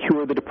actually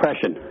cure the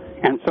Depression.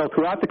 And so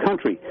throughout the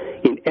country,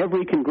 in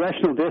every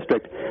congressional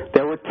district,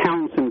 there were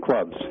Townsend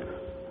clubs.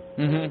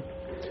 Mm-hmm.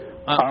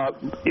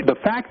 The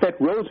fact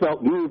that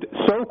Roosevelt moved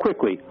so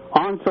quickly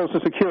on Social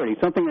Security,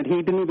 something that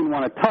he didn't even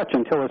want to touch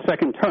until his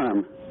second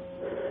term,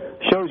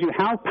 shows you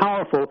how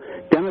powerful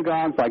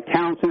demagogues like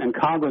Townsend and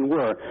Coghlan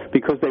were,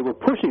 because they were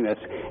pushing this,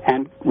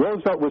 and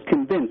Roosevelt was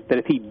convinced that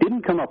if he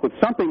didn't come up with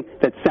something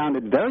that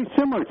sounded very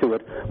similar to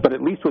it, but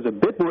at least was a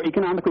bit more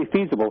economically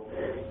feasible,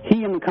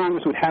 he and the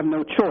Congress would have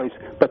no choice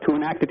but to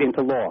enact it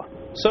into law.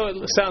 So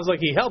it sounds like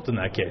he helped in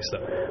that case,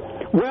 though.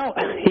 Well,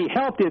 he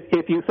helped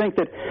if you think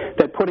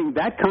that putting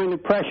that kind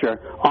of pressure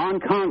on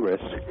Congress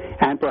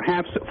and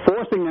perhaps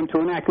forcing them to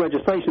enact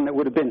legislation that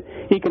would have been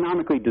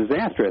economically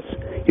disastrous,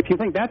 if you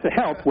think that's a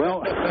help,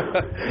 well,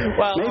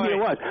 maybe it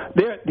was.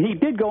 He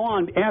did go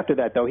on after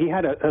that, though. He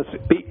had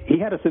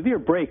a severe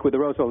break with the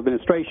Roosevelt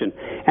administration,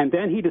 and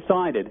then he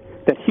decided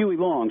that Huey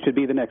Long should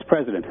be the next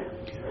president.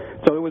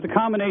 So it was a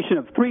combination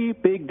of three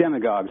big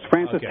demagogues,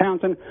 Francis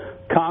Townsend,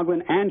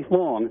 Coghlan, and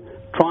Long,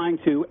 trying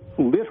to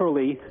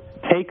literally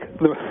take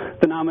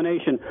the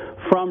nomination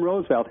from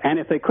Roosevelt. And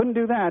if they couldn't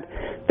do that,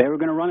 they were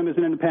going to run him as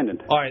an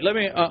independent. All right, let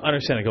me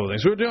understand a couple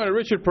things. We're doing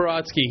Richard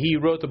Perotsky. He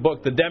wrote the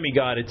book, The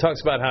Demigod. It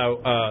talks about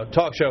how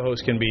talk show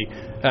hosts can be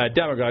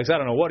demagogues. I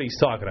don't know what he's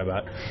talking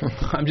about.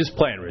 I'm just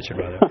playing, Richard,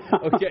 by the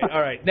way. Okay,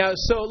 all right. Now,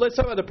 so let's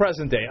talk about the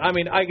present day. I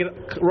mean, I get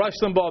Rush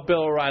Limbaugh,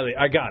 Bill O'Reilly.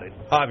 I got it,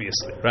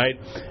 obviously, right?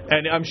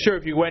 And I'm sure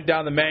if you went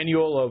down the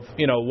manual of,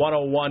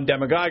 101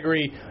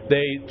 demagoguery,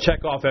 they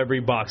check off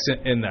every box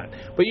in that.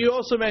 But you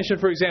also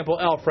mentioned, for example,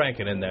 Al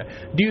Franken in there.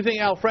 Do you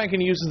think Al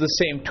Franken uses the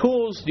same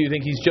tools? Do you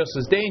think he's just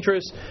as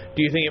dangerous?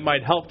 Do you think it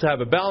might help to have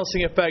a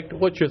balancing effect?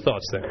 What's your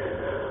thoughts there?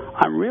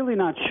 I'm really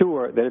not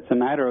sure that it's a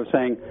matter of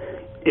saying,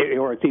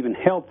 or it's even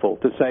helpful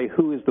to say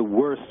who is the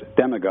worst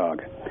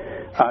demagogue.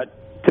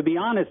 To be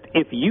honest,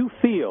 if you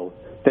feel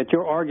that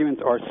your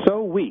arguments are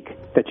so weak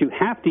that you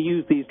have to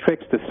use these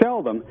tricks to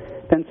sell them,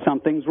 then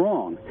something's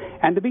wrong.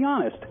 And to be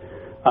honest,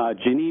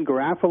 Janine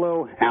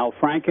Garofalo, Al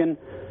Franken,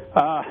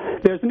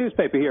 there's a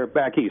newspaper here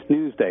back east,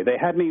 Newsday. They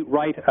had me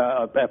write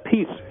a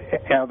piece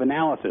of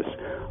analysis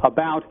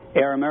about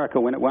Air America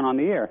when it went on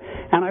the air.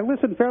 And I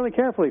listened fairly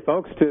carefully,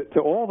 folks, to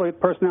all the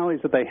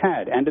personalities that they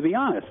had. And to be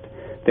honest,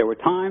 there were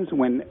times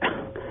when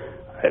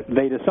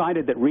they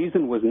decided that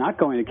reason was not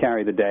going to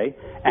carry the day,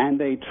 and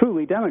they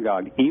truly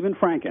demagogued, even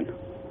Franken.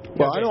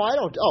 Well, I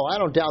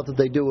don't doubt that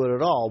they do it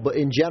at all. But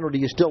in general, do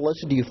you still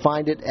listen? Do you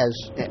find it as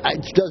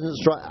it doesn't?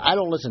 I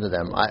don't listen to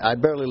them. I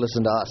barely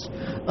listen to us.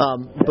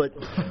 But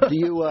do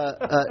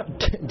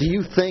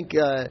you think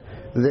that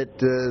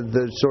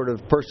the sort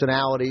of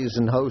personalities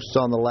and hosts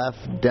on the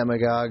left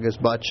demagogue as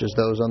much as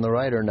those on the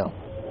right, or no?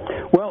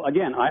 Well,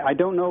 again, I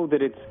don't know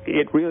that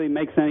it really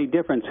makes any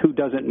difference who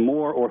does it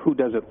more or who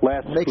does it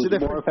less, who's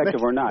more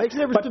effective or not. Makes a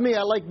difference to me.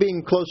 I like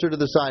being closer to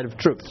the side of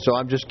truth, so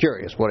I'm just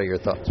curious. What are your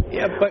thoughts?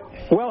 Yeah, but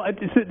well,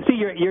 see,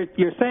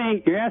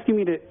 you're asking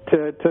me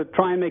to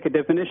try and make a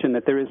definition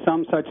that there is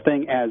some such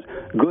thing as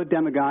good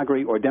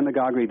demagoguery or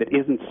demagoguery that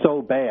isn't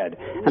so bad.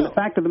 And the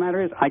fact of the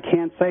matter is, I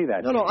can't say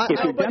that.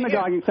 If you're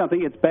demagoguing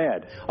something, it's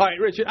bad. All right,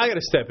 Richard, I got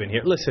to step in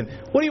here. Listen,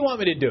 what do you want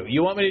me to do?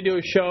 You want me to do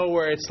a show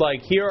where it's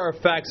like, here are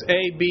facts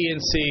A, B,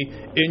 and C,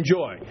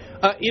 enjoy.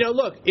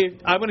 Look,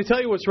 I'm going to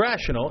tell you what's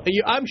rational.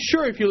 I'm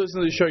sure if you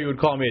listen to the show, you would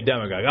call me a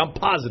demagogue. I'm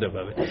positive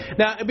of it.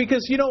 Now,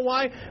 because you know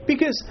why?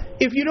 Because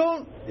if you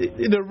don't,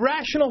 the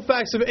rational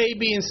facts of A,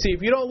 B, and C,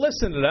 if you don't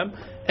listen to them,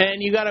 and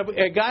you got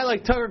a guy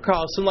like Tucker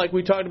Carlson, like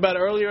we talked about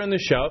earlier in the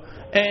show,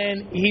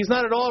 and he's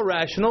not at all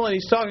rational, and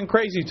he's talking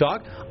crazy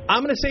talk,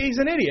 I'm going to say he's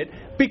an idiot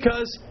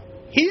because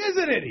he is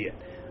an idiot.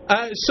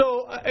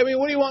 So, I mean,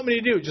 what do you want me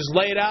to do? Just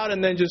lay it out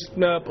and then just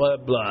blah, blah,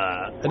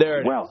 blah.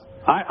 There it is.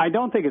 I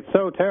don't think it's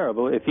so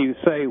terrible if you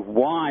say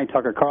why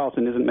Tucker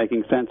Carlson isn't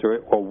making sense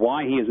or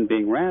why he isn't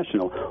being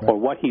rational or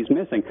what he's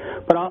missing.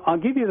 But I'll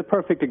give you the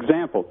perfect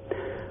example.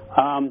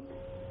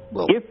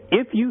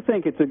 If you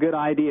think it's a good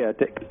idea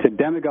to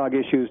demagogue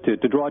issues,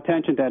 to draw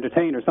attention, to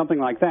entertain, or something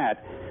like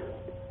that,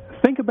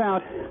 think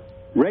about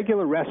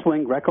regular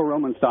wrestling,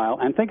 Greco-Roman style,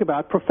 and think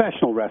about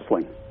professional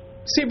wrestling.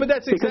 See, but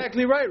that's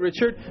exactly right,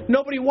 Richard.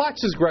 Nobody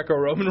watches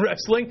Greco-Roman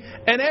wrestling,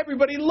 and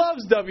everybody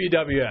loves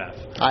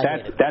WWF.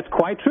 That's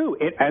quite true.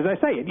 As I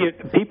say,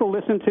 people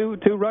listen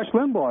to Rush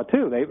Limbaugh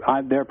too.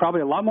 There are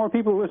probably a lot more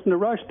people who listen to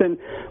Rush than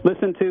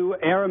listen to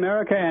Air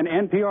America and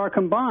NPR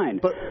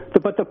combined.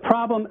 But the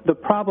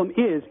problem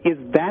is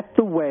that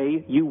the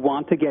way you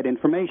want to get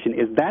information?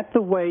 Is that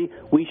the way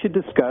we should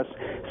discuss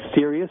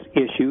serious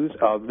issues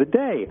of the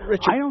day?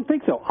 Richard. I don't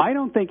think so. I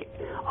don't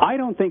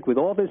think with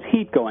all this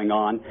heat going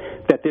on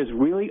that there's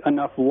really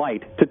enough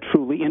light to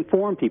truly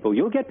inform people.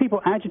 You'll get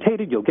people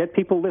agitated, you'll get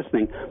people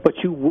listening, but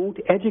you won't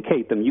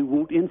educate them, you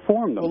won't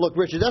inform them. Well, look,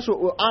 Richard,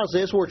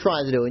 honestly, that's what we're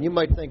trying to do. And you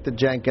might think that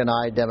Cenk and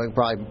I,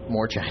 probably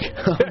more Cenk,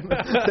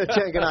 that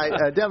Cenk and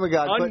I,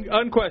 Demagogue,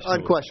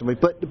 unquestionably.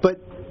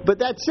 But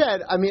that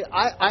said, I mean,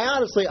 I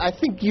honestly, I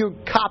think you're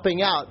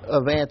copping out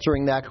of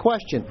answering that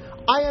question.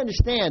 I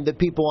understand that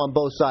people on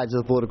both sides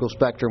of the political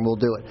spectrum will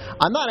do it.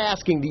 I'm not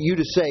asking you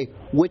to say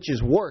which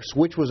is worse,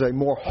 which was a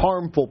more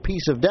harmful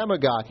piece of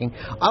demagoguing.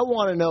 I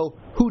want to know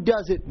who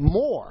does it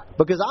more,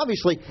 because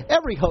obviously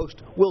every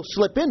host will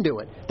slip into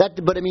it.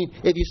 But I mean,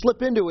 if you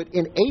slip into it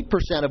in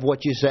 8% of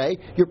what you say,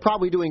 you're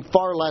probably doing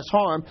far less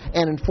harm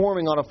and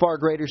informing on a far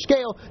greater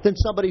scale than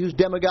somebody who's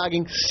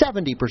demagoguing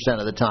 70%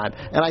 of the time.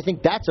 And I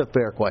think that's a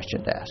fair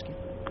question to ask you.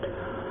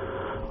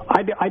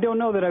 I don't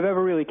know that I've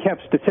ever really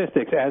kept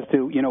statistics as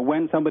to,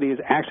 when somebody is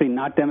actually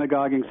not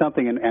demagoguing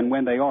something and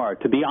when they are.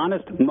 To be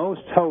honest,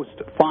 most hosts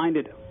find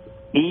it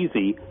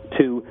easy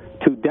to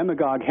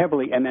demagogue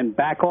heavily and then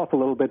back off a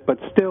little bit, but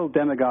still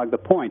demagogue the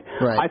point.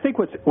 Right. I think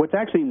what's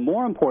actually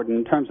more important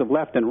in terms of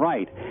left and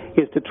right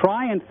is to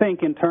try and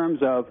think in terms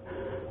of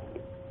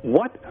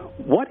what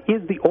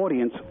is the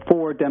audience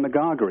for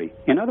demagoguery.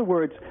 In other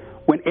words,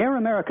 when Air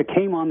America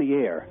came on the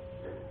air,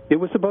 it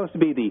was supposed to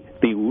be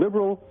the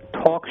liberal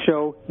talk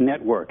show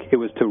network. It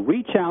was to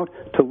reach out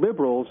to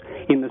liberals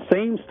in the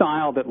same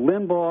style that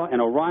Limbaugh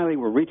and O'Reilly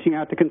were reaching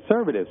out to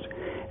conservatives.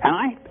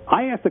 And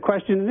I asked the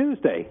question in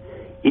Newsday,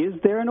 is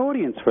there an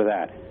audience for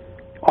that?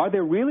 Are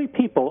there really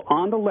people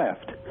on the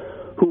left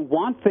who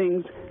want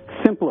things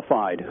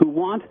simplified, who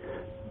want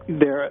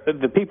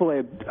the people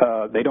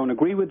they don't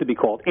agree with to be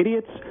called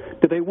idiots?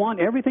 Do they want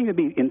everything to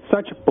be in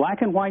such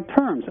black and white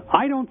terms?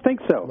 I don't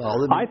think so.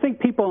 Well, I think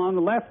people on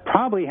the left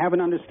probably have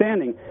an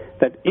understanding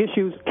that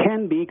issues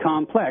can be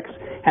complex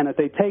and that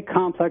they take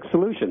complex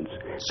solutions.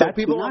 So that's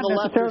people on the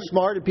left are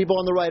smart and people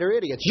on the right are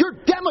idiots.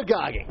 You're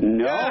demagoguing.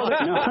 No,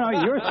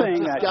 you're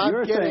saying that.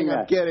 I'm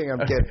kidding.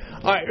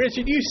 All right,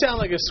 Richard, you sound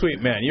like a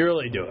sweet man. You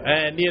really do.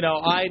 And,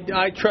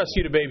 I trust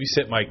you to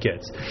babysit my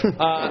kids.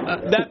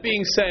 That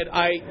being said,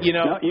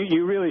 No,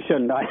 you really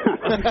shouldn't.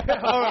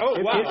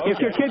 If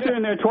your kids are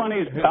in their 20s,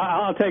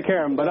 I'll take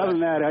care of them. But other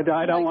than that,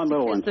 I don't want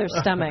little ones. Their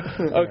stomach.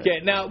 Okay,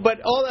 now,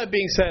 but all that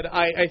being said,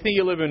 I think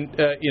you live in,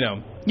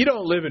 you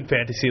don't live in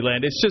fantasy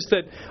land. It's just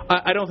that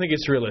I don't think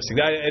it's realistic.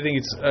 I think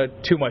it's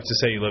too much to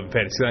say you live in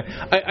fantasy land.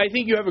 I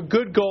think you have a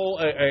good goal,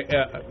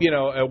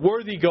 a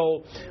worthy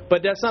goal,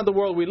 but that's not the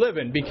world we live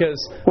in because...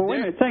 Well, wait a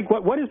minute. Think,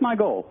 what is my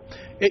goal?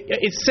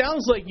 It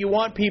sounds like you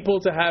want people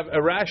to have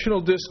a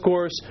rational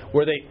discourse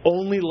where they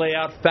only lay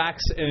out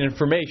facts and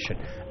information,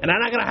 and that's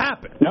not going to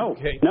happen. No,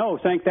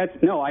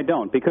 I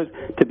don't. Because,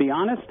 to be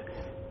honest,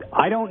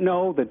 I don't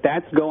know that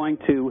that's going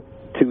to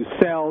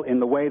sell in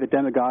the way that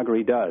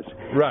demagoguery does.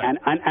 Right.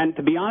 And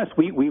to be honest,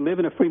 we live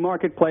in a free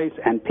marketplace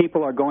and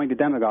people are going to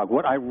demagogue.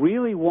 What I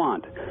really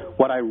want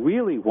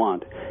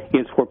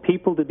is for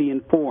people to be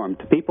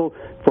informed,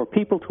 for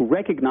people to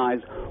recognize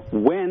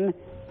when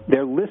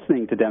they're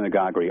listening to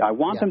demagoguery. I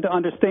want them to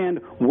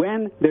understand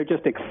when they're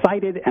just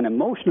excited and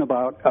emotional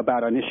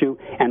about an issue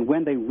and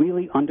when they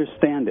really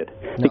understand it.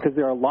 No. Because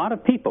there are a lot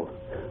of people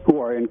who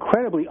are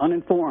incredibly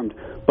uninformed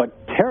but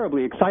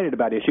terribly excited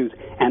about issues,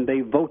 and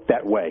they vote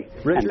that way.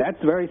 Richard, and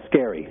that's very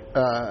scary.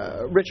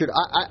 Richard,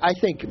 I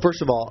think,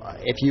 first of all,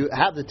 if you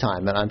have the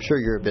time, and I'm sure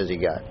you're a busy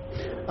guy,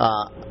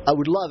 I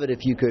would love it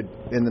if you could,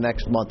 in the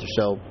next month or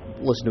so,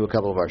 listen to a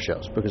couple of our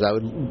shows, because I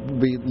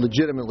would be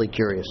legitimately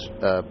curious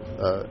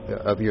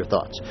of your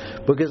thoughts.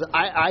 Because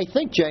I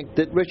think, Cenk,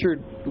 that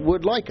Richard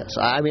would like us.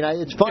 I mean,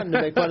 it's fun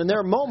to make fun, and there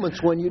are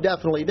moments when you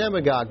definitely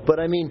demagogue, but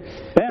I mean...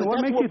 Ben,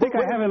 what makes you think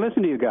I haven't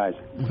listened to you guys?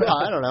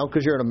 I don't know,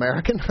 because you're an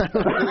American.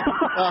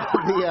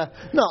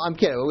 No, I'm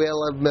kidding. We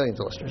have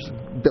millions of listeners.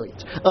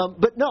 Billions.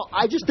 But no,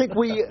 I just think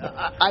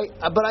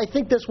but I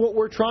think that's what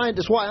we're trying,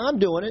 that's why I'm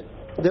doing it.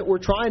 That we're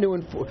trying to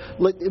inform.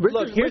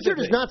 Richard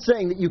is not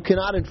saying that you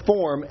cannot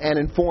inform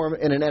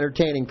in an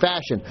entertaining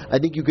fashion. I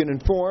think you can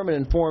inform in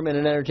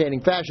an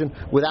entertaining fashion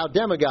without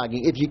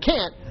demagoguing. If you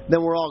can't,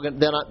 then we're all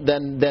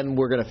then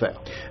we're going to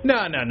fail.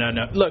 No.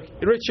 Look,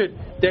 Richard,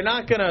 they're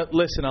not going to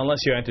listen unless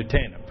you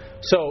entertain them.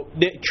 So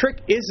the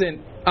trick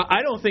isn't.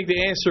 I don't think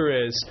the answer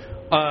is.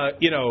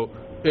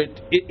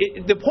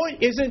 The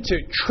point isn't to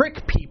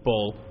trick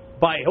people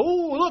by,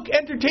 look,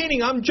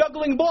 entertaining, I'm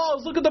juggling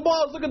balls, look at the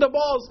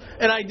balls,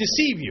 and I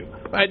deceive you.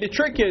 The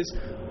trick is,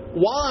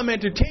 while I'm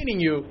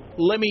entertaining you,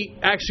 let me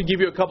actually give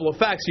you a couple of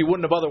facts you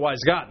wouldn't have otherwise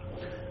gotten.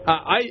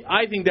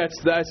 I think that's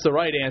the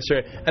right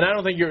answer, and I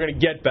don't think you're going to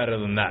get better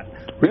than that.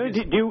 Really?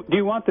 Do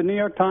you want the New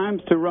York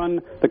Times to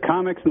run the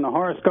comics and the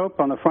horoscope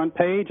on the front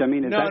page? I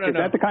mean, is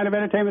that the kind of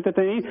entertainment that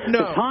they need? No.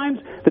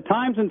 The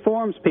Times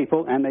informs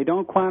people, and they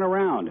don't clown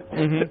around.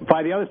 Mm-hmm.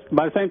 By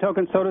the same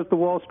token, so does the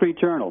Wall Street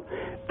Journal.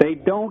 They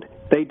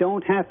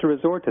don't have to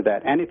resort to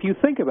that. And if you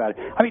think about it,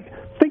 I mean,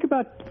 think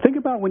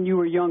about when you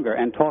were younger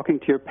and talking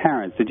to your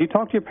parents. Did you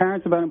talk to your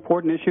parents about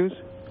important issues?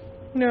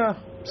 No,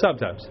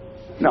 sometimes.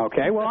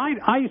 Okay, well,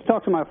 I used to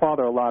talk to my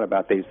father a lot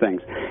about these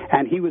things,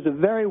 and he was a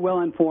very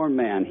well-informed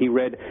man. He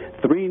read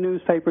 3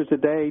 newspapers a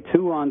day,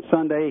 2 on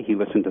Sunday. He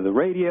listened to the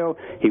radio.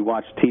 He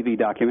watched TV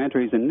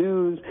documentaries and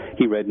news.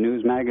 He read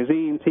news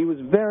magazines. He was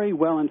very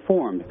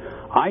well-informed.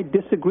 I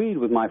disagreed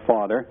with my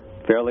father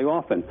fairly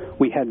often.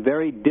 We had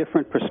very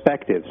different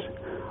perspectives.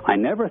 I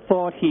never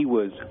thought he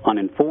was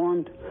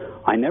uninformed.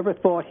 I never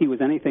thought he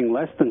was anything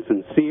less than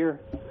sincere.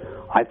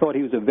 I thought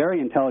he was a very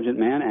intelligent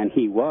man, and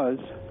he was.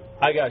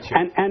 I got you.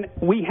 And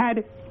we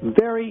had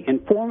very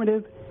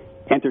informative,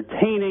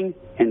 entertaining,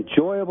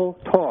 enjoyable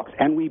talks,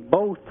 and we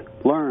both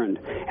learned.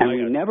 And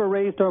we never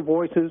raised our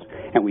voices,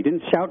 and we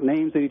didn't shout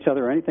names at each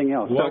other or anything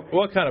else.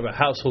 What kind of a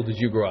household did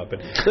you grow up in?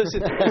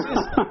 Listen,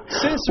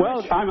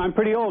 well, I'm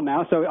pretty old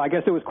now, so I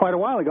guess it was quite a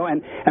while ago,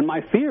 and my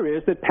fear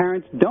is that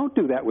parents don't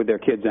do that with their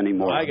kids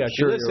anymore. I got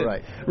you. Listen, you're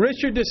right.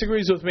 Richard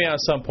disagrees with me on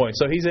some point,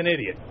 so he's an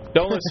idiot.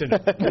 Don't listen.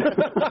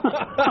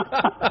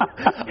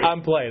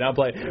 I'm playing.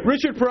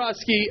 Richard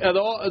Perotsky,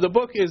 the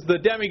book is The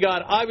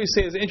Demigod,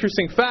 obviously has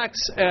interesting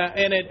facts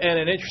in it and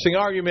an interesting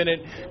argument in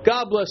it.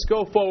 God bless,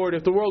 go forward.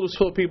 If the world was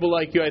full of people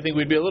like you, I think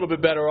we'd be a little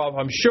bit better off,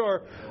 I'm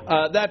sure.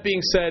 That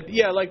being said,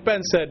 like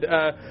Ben said,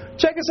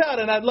 check us out,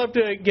 and I'd love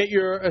to get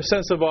your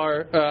sense of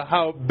our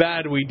how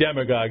bad we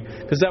demagogue,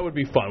 because that would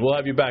be fun. We'll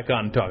have you back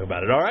on and talk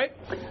about it, all right?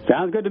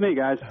 Sounds good to me,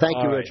 guys.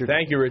 Thank you, Richard.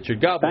 Thank you,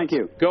 Richard. God bless. Thank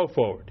you. Go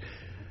forward.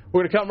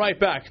 We're going to come right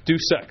back. Do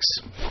sex.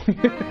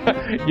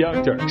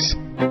 Young Turks.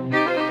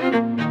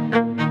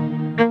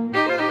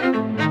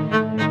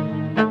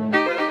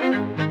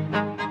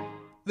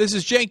 This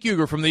is Cenk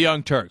Uygur from the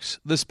Young Turks.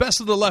 This Best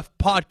of the Left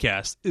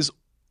podcast is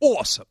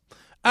awesome.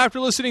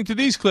 After listening to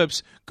these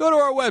clips, go to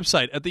our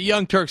website at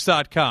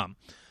theyoungturks.com.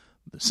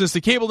 Since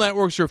the cable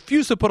networks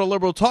refuse to put a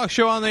liberal talk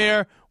show on the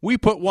air, we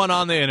put one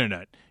on the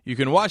internet. You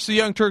can watch the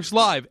Young Turks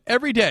live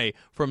every day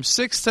from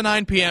 6 to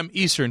 9 p.m.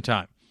 Eastern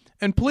Time.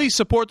 And please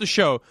support the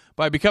show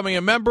by becoming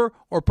a member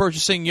or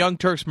purchasing Young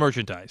Turks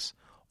merchandise.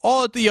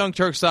 All at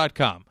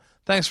theyoungturks.com.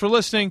 Thanks for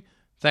listening.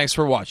 Thanks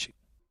for watching.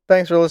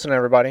 Thanks for listening,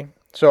 everybody.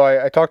 So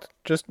I talked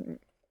just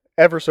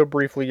ever so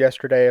briefly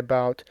yesterday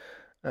about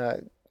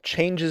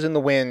changes in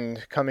the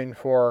wind coming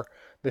for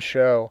the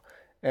show.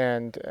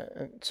 And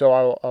so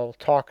I'll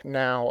talk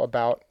now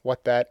about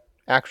what that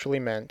actually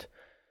meant.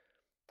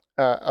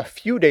 A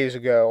few days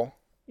ago,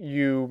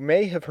 you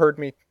may have heard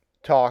me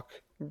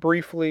talk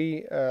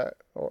briefly,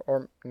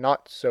 or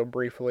not so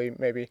briefly,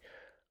 maybe,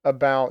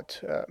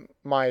 about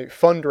my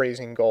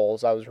fundraising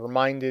goals. I was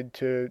reminded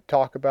to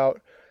talk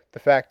about the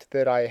fact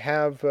that I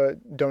have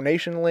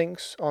donation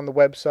links on the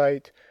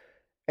website,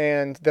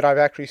 and that I've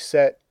actually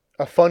set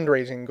a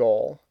fundraising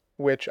goal,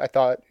 which I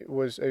thought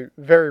was a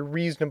very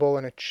reasonable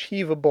and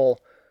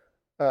achievable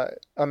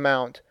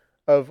amount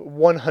of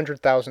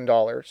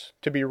 $100,000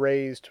 to be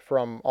raised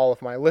from all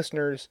of my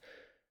listeners,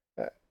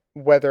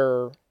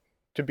 whether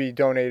to be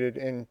donated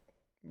in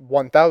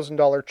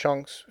 $1,000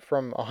 chunks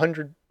from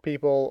 100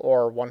 people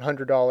or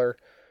 $100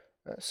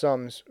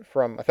 sums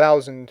from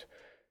 1,000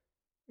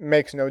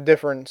 makes no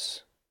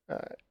difference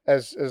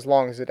as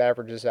long as it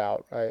averages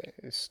out.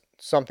 It's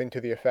something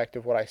to the effect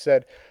of what I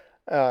said.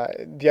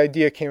 The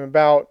idea came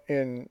about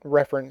in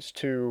reference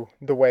to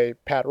the way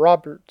Pat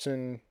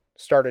Robertson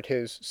started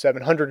his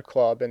 700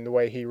 Club and the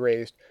way he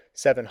raised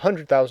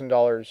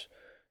 $700,000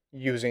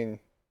 using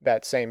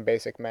that same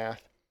basic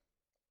math.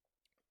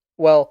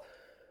 Well,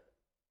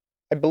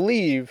 I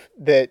believe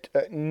that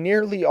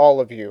nearly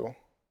all of you,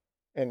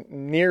 and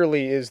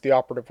nearly is the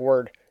operative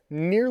word,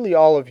 nearly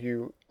all of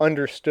you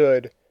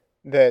understood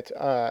that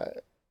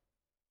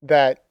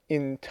that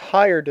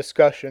entire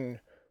discussion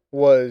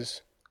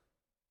was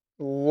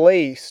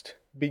laced,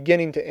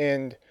 beginning to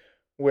end,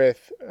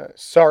 with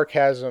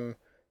sarcasm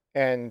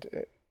and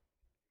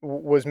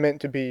was meant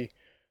to be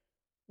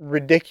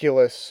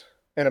ridiculous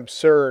and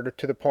absurd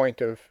to the point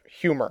of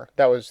humor.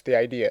 That was the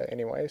idea,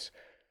 anyways.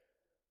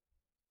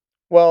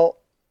 Well,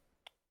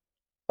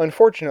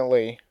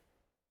 unfortunately,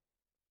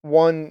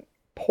 one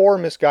poor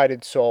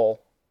misguided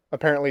soul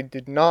apparently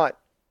did not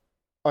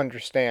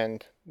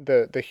understand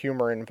the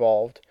humor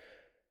involved.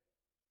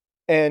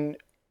 And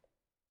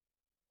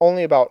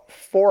only about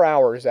 4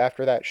 hours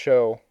after that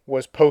show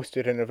was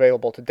posted and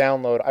available to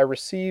download, I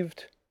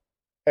received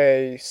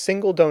a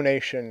single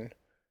donation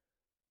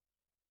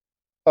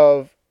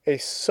of a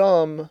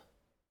sum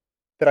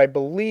that I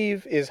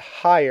believe is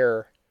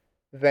higher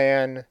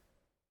than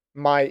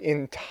my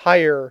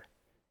entire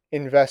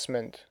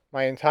investment,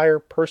 my entire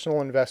personal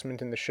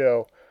investment in the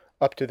show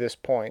up to this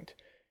point.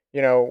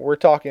 You know, we're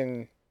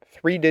talking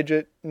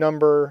 3-digit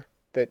number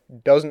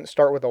that doesn't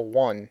start with a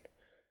 1.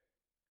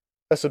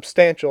 a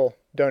substantial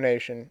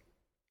donation.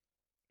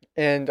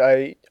 And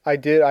I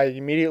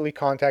immediately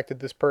contacted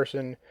this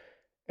person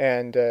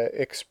and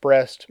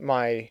expressed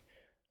my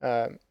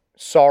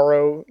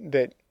sorrow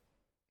that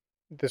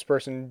this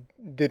person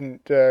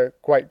didn't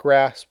quite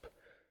grasp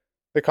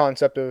the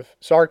concept of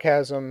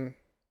sarcasm,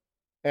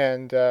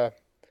 and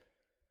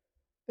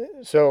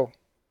so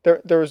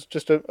there was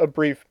just a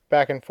brief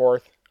back and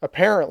forth.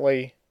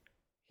 Apparently,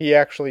 he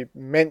actually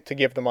meant to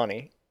give the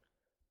money.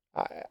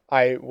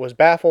 I was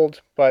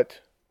baffled,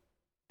 but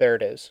there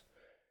it is.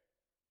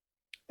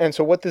 And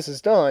so what this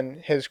has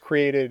done has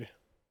created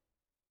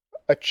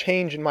a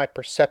change in my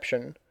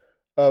perception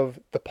of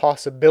the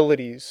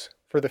possibilities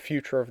for the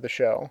future of the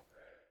show.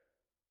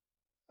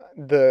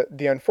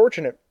 The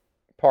unfortunate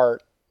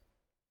part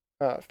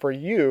for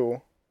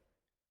you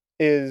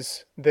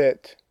is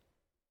that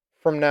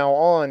from now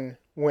on,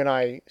 when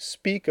I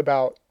speak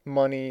about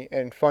money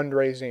and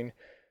fundraising,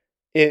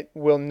 it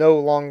will no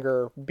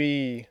longer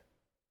be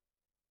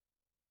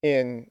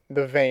in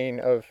the vein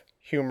of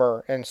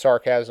humor and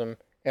sarcasm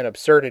and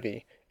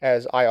absurdity,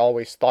 as I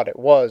always thought it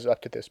was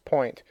up to this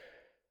point.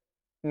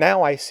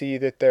 Now I see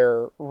that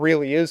there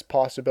really is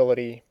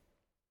possibility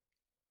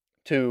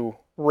to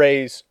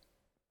raise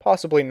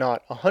possibly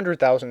not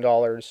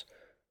 $100,000,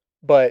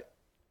 but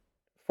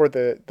for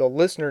the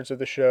listeners of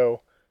the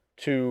show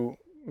to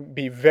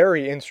be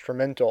very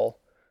instrumental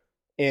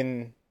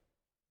in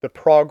the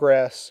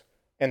progress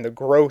and the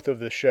growth of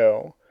the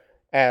show,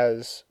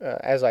 as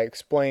I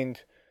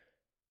explained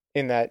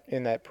in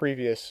that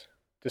previous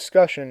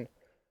discussion.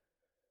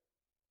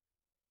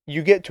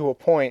 You get to a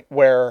point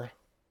where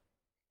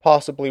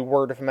possibly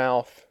word of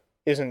mouth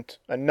isn't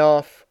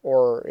enough,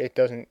 or it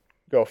doesn't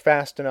go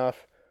fast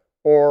enough,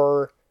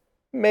 or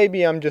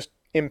maybe I'm just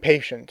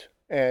impatient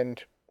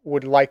and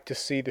would like to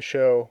see the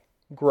show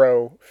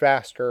grow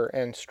faster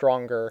and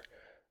stronger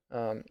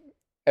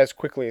as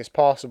quickly as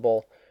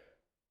possible,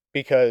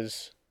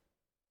 because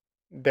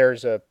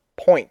there's a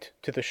point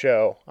to the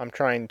show. I'm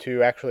trying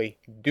to actually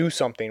do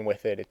something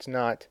with it. It's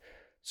not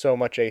so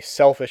much a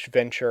selfish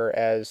venture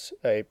as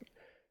a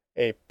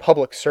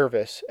public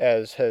service,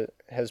 as it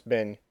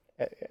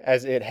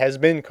has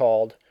been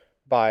called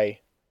by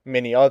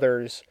many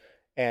others,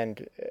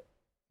 and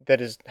that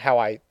is how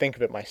I think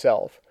of it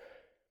myself.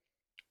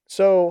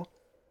 So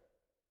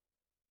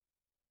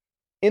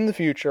in the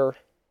future,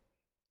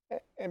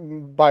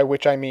 by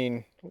which I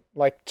mean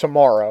like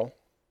tomorrow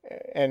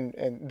and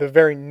the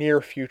very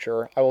near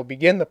future, I will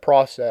begin the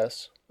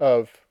process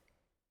of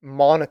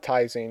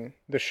monetizing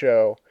the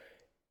show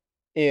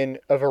in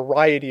a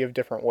variety of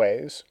different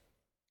ways.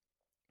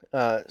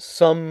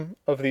 Some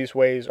of these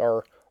ways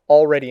are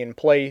already in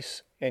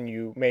place, and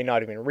you may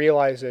not even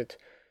realize it.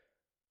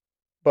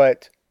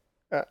 But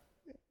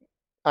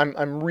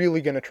I'm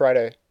really going to try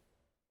to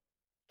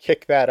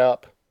kick that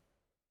up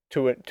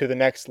to the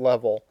next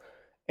level.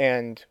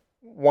 And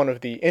one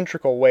of the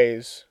integral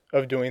ways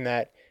of doing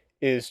that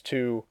is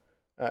to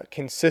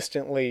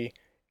consistently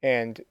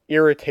and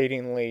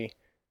irritatingly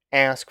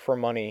ask for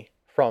money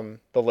from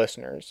the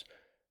listeners.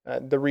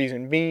 The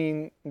reason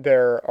being,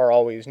 there are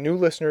always new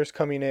listeners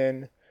coming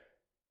in.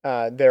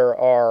 There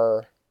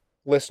are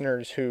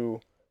listeners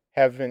who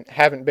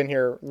haven't been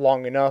here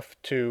long enough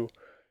to,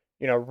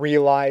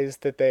 realize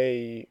that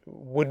they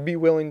would be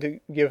willing to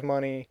give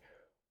money,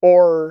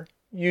 or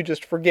you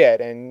just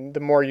forget, and the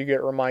more you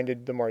get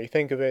reminded, the more you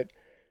think of it.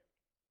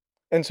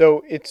 And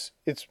so it's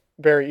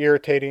very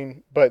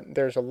irritating, but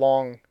there's a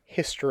long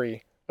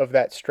history of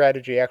that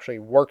strategy actually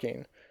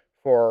working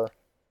for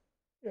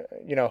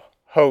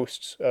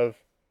hosts of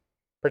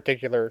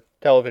particular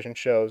television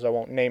shows. I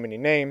won't name any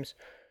names,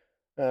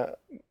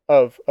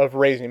 of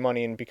raising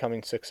money and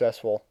becoming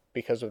successful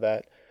because of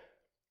that.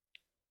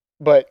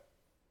 But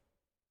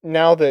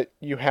now that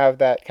you have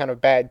that kind of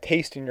bad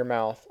taste in your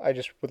mouth, I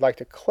just would like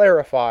to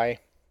clarify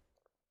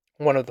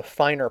one of the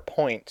finer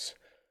points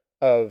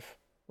of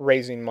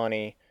raising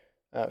money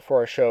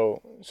for a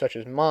show such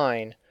as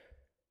mine,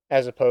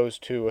 as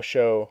opposed to a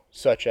show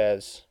such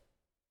as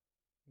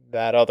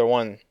that other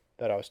one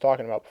that I was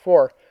talking about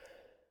before.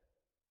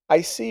 I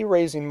see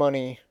raising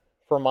money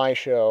for my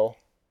show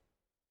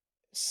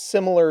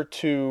similar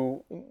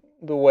to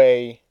the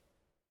way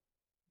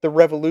the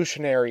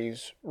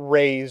revolutionaries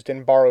raised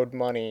and borrowed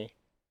money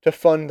to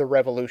fund the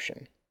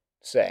revolution,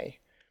 say.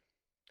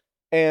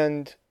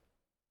 And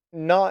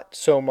not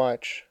so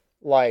much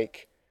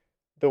like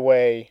the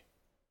way,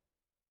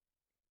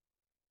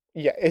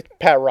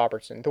 Pat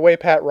Robertson. The way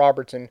Pat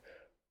Robertson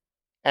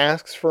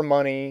asks for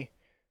money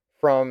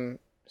from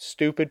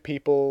stupid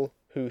people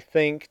who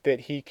think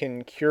that he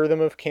can cure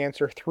them of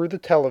cancer through the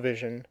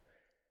television,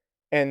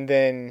 and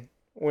then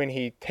when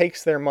he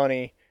takes their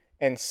money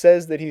and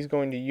says that he's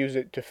going to use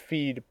it to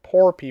feed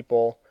poor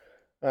people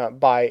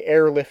by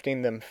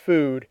airlifting them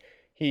food,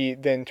 he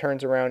then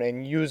turns around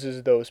and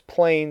uses those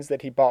planes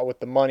that he bought with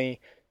the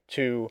money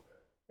to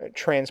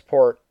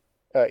transport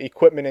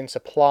equipment and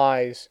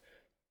supplies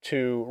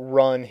to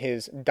run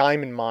his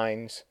diamond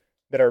mines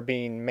that are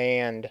being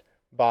manned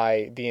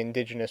by the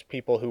indigenous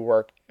people who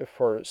work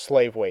for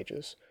slave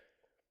wages.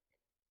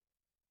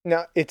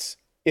 Now, it's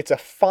a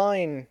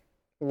fine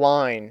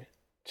line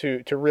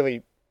to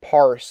really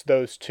parse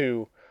those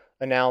two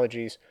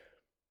analogies,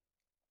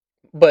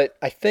 but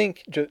I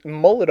think just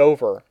mull it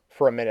over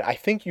for a minute. I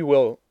think you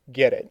will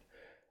get it.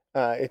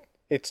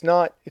 It's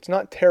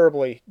not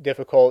terribly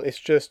difficult. It's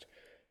just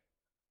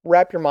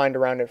wrap your mind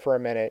around it for a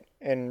minute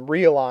and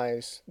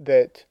realize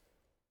that,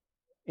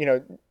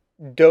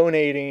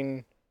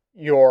 donating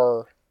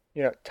your,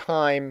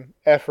 time,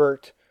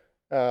 effort,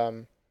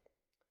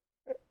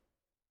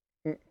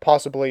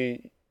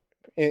 possibly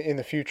in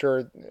the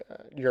future,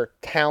 your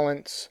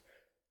talents,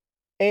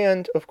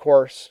 and of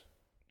course,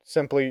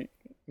 simply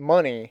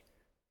money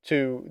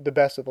to the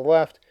best of the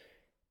left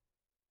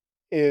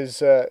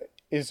is a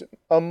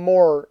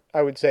more,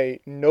 I would say,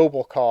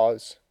 noble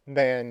cause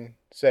than,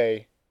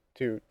 say,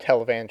 to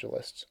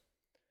televangelists.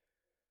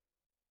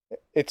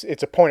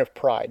 It's a point of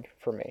pride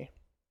for me.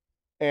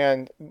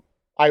 And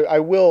I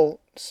will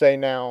say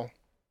now,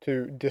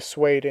 to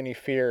dissuade any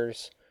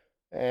fears,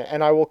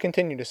 and I will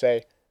continue to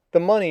say, the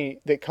money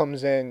that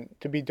comes in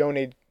to be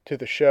donated to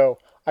the show,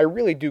 I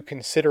really do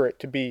consider it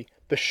to be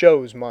the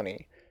show's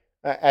money.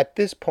 At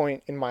this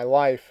point in my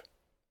life,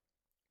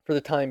 for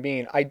the time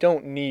being, I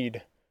don't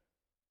need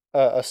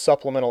a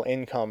supplemental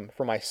income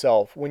for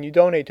myself. When you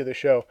donate to the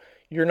show,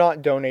 you're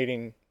not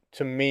donating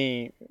to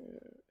me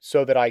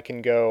so that I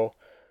can go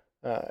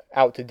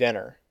out to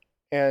dinner.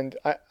 And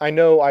I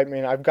know,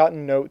 I've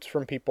gotten notes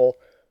from people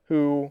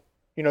who,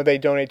 they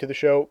donate to the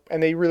show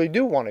and they really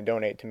do want to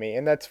donate to me,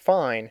 and that's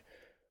fine.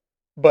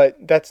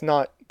 But that's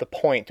not the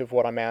point of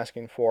what I'm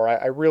asking for.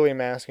 I really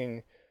am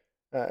asking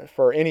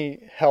for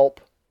any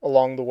help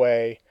along the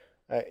way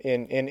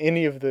in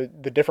any of the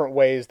different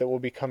ways that will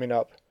be coming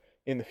up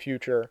in the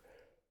future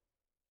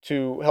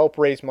to help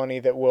raise money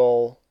that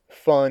will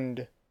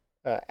fund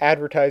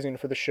advertising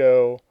for the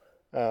show,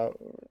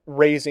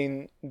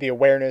 raising the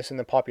awareness and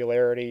the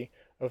popularity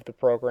of the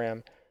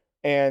program.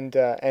 And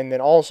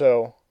then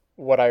also,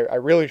 what I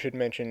really should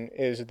mention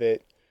is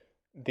that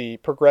the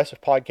Progressive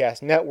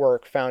Podcast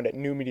Network, found at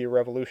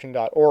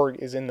newmediarevolution.org,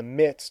 is in the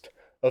midst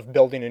of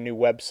building a new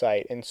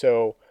website. And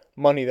so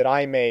money that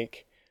I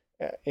make,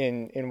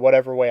 in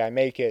whatever way I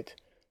make it,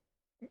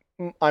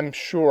 I'm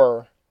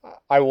sure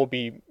I will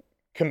be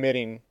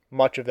committing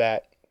much of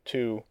that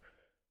to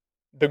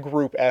the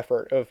group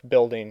effort of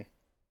building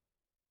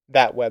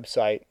that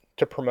website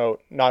to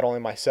promote not only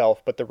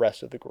myself, but the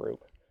rest of the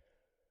group.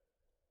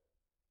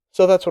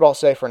 So that's what I'll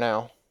say for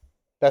now.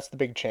 That's the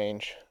big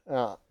change.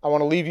 I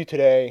want to leave you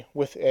today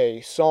with a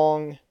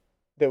song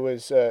that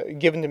was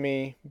given to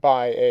me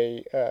by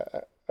a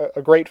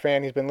great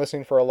fan. He's been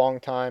listening for a long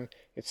time.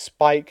 It's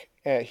Spike.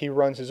 He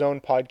runs his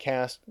own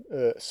podcast,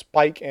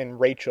 Spike and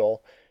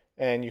Rachel,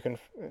 and you can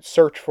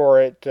search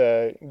for it,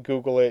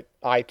 Google it,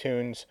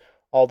 iTunes,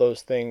 all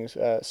those things.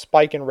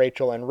 Spike and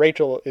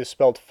Rachel is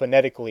spelled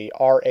phonetically,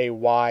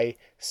 Raychul,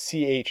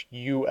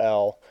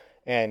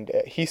 and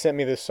he sent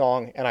me this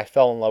song, and I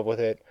fell in love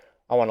with it.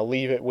 I want to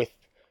leave it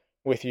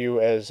with you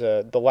as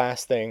the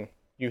last thing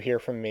you hear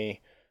from me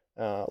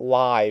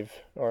live,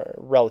 or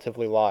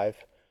relatively live,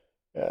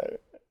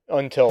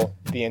 until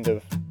the end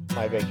of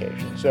my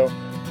vacation. So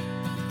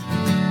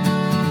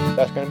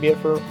that's going to be it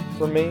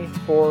for me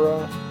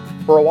for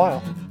a while.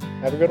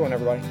 Have a good one,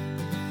 everybody.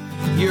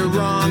 You're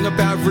wrong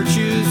about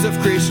virtues of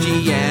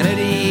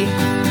Christianity,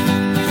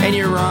 and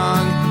you're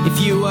wrong if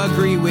you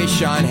agree with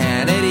Sean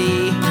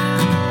Hannity.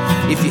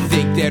 If you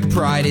think that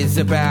pride is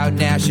about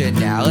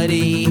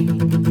nationality,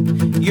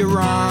 you're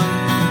wrong.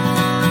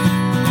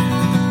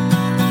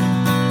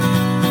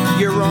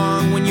 You're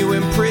wrong when you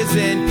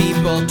imprison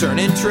people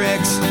turning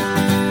tricks,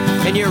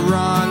 and you're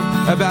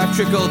wrong about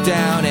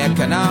trickle-down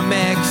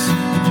economics.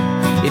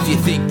 If you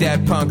think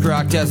that punk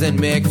rock doesn't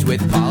mix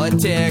with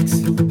politics,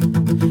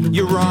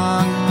 you're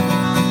wrong.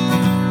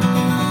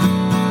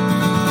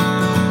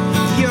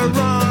 You're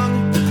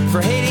wrong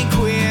for hating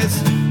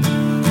queers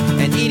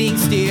and eating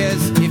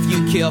steers if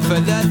you kill for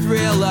the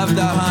thrill of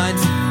the hunt.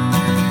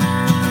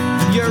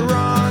 You're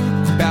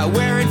wrong about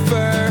wearing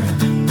fur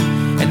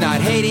and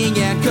not hating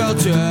Aunt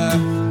Culture,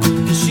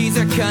 'cause she's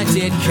a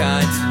cunted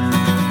cunt.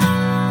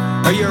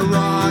 Or you're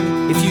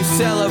wrong if you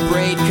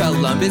celebrate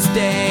Columbus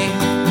Day,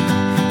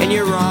 and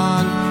you're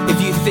wrong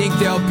if you think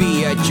there'll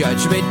be a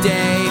Judgment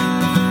Day.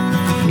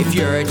 If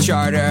you're a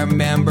charter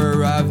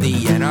member of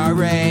the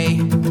NRA,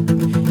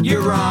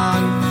 you're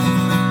wrong.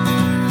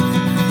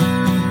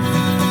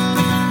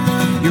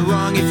 You're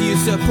wrong if you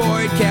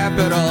support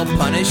capital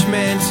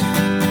punishment,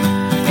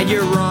 and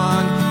you're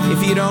wrong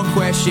if you don't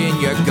question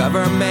your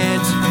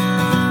government.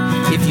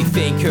 If you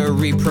think her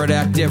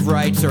reproductive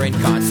rights are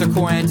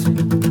inconsequent,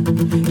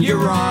 you're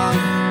wrong.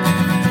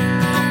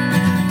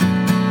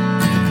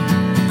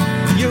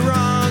 You're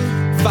wrong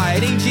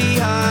fighting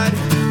jihad,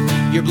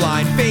 your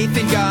blind faith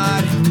in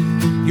God,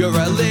 your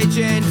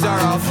religions are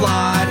all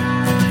flawed.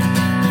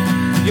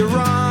 You're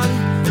wrong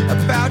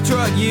about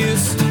drug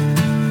use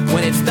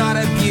when it's not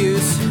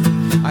abuse.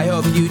 I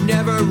hope you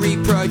never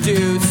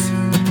reproduce.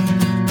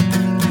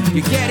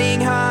 You're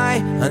getting high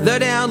on the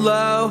down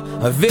low,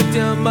 a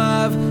victim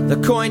of the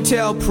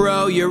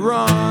COINTELPRO. You're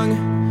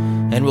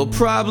wrong, and we'll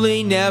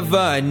probably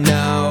never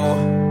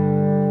know.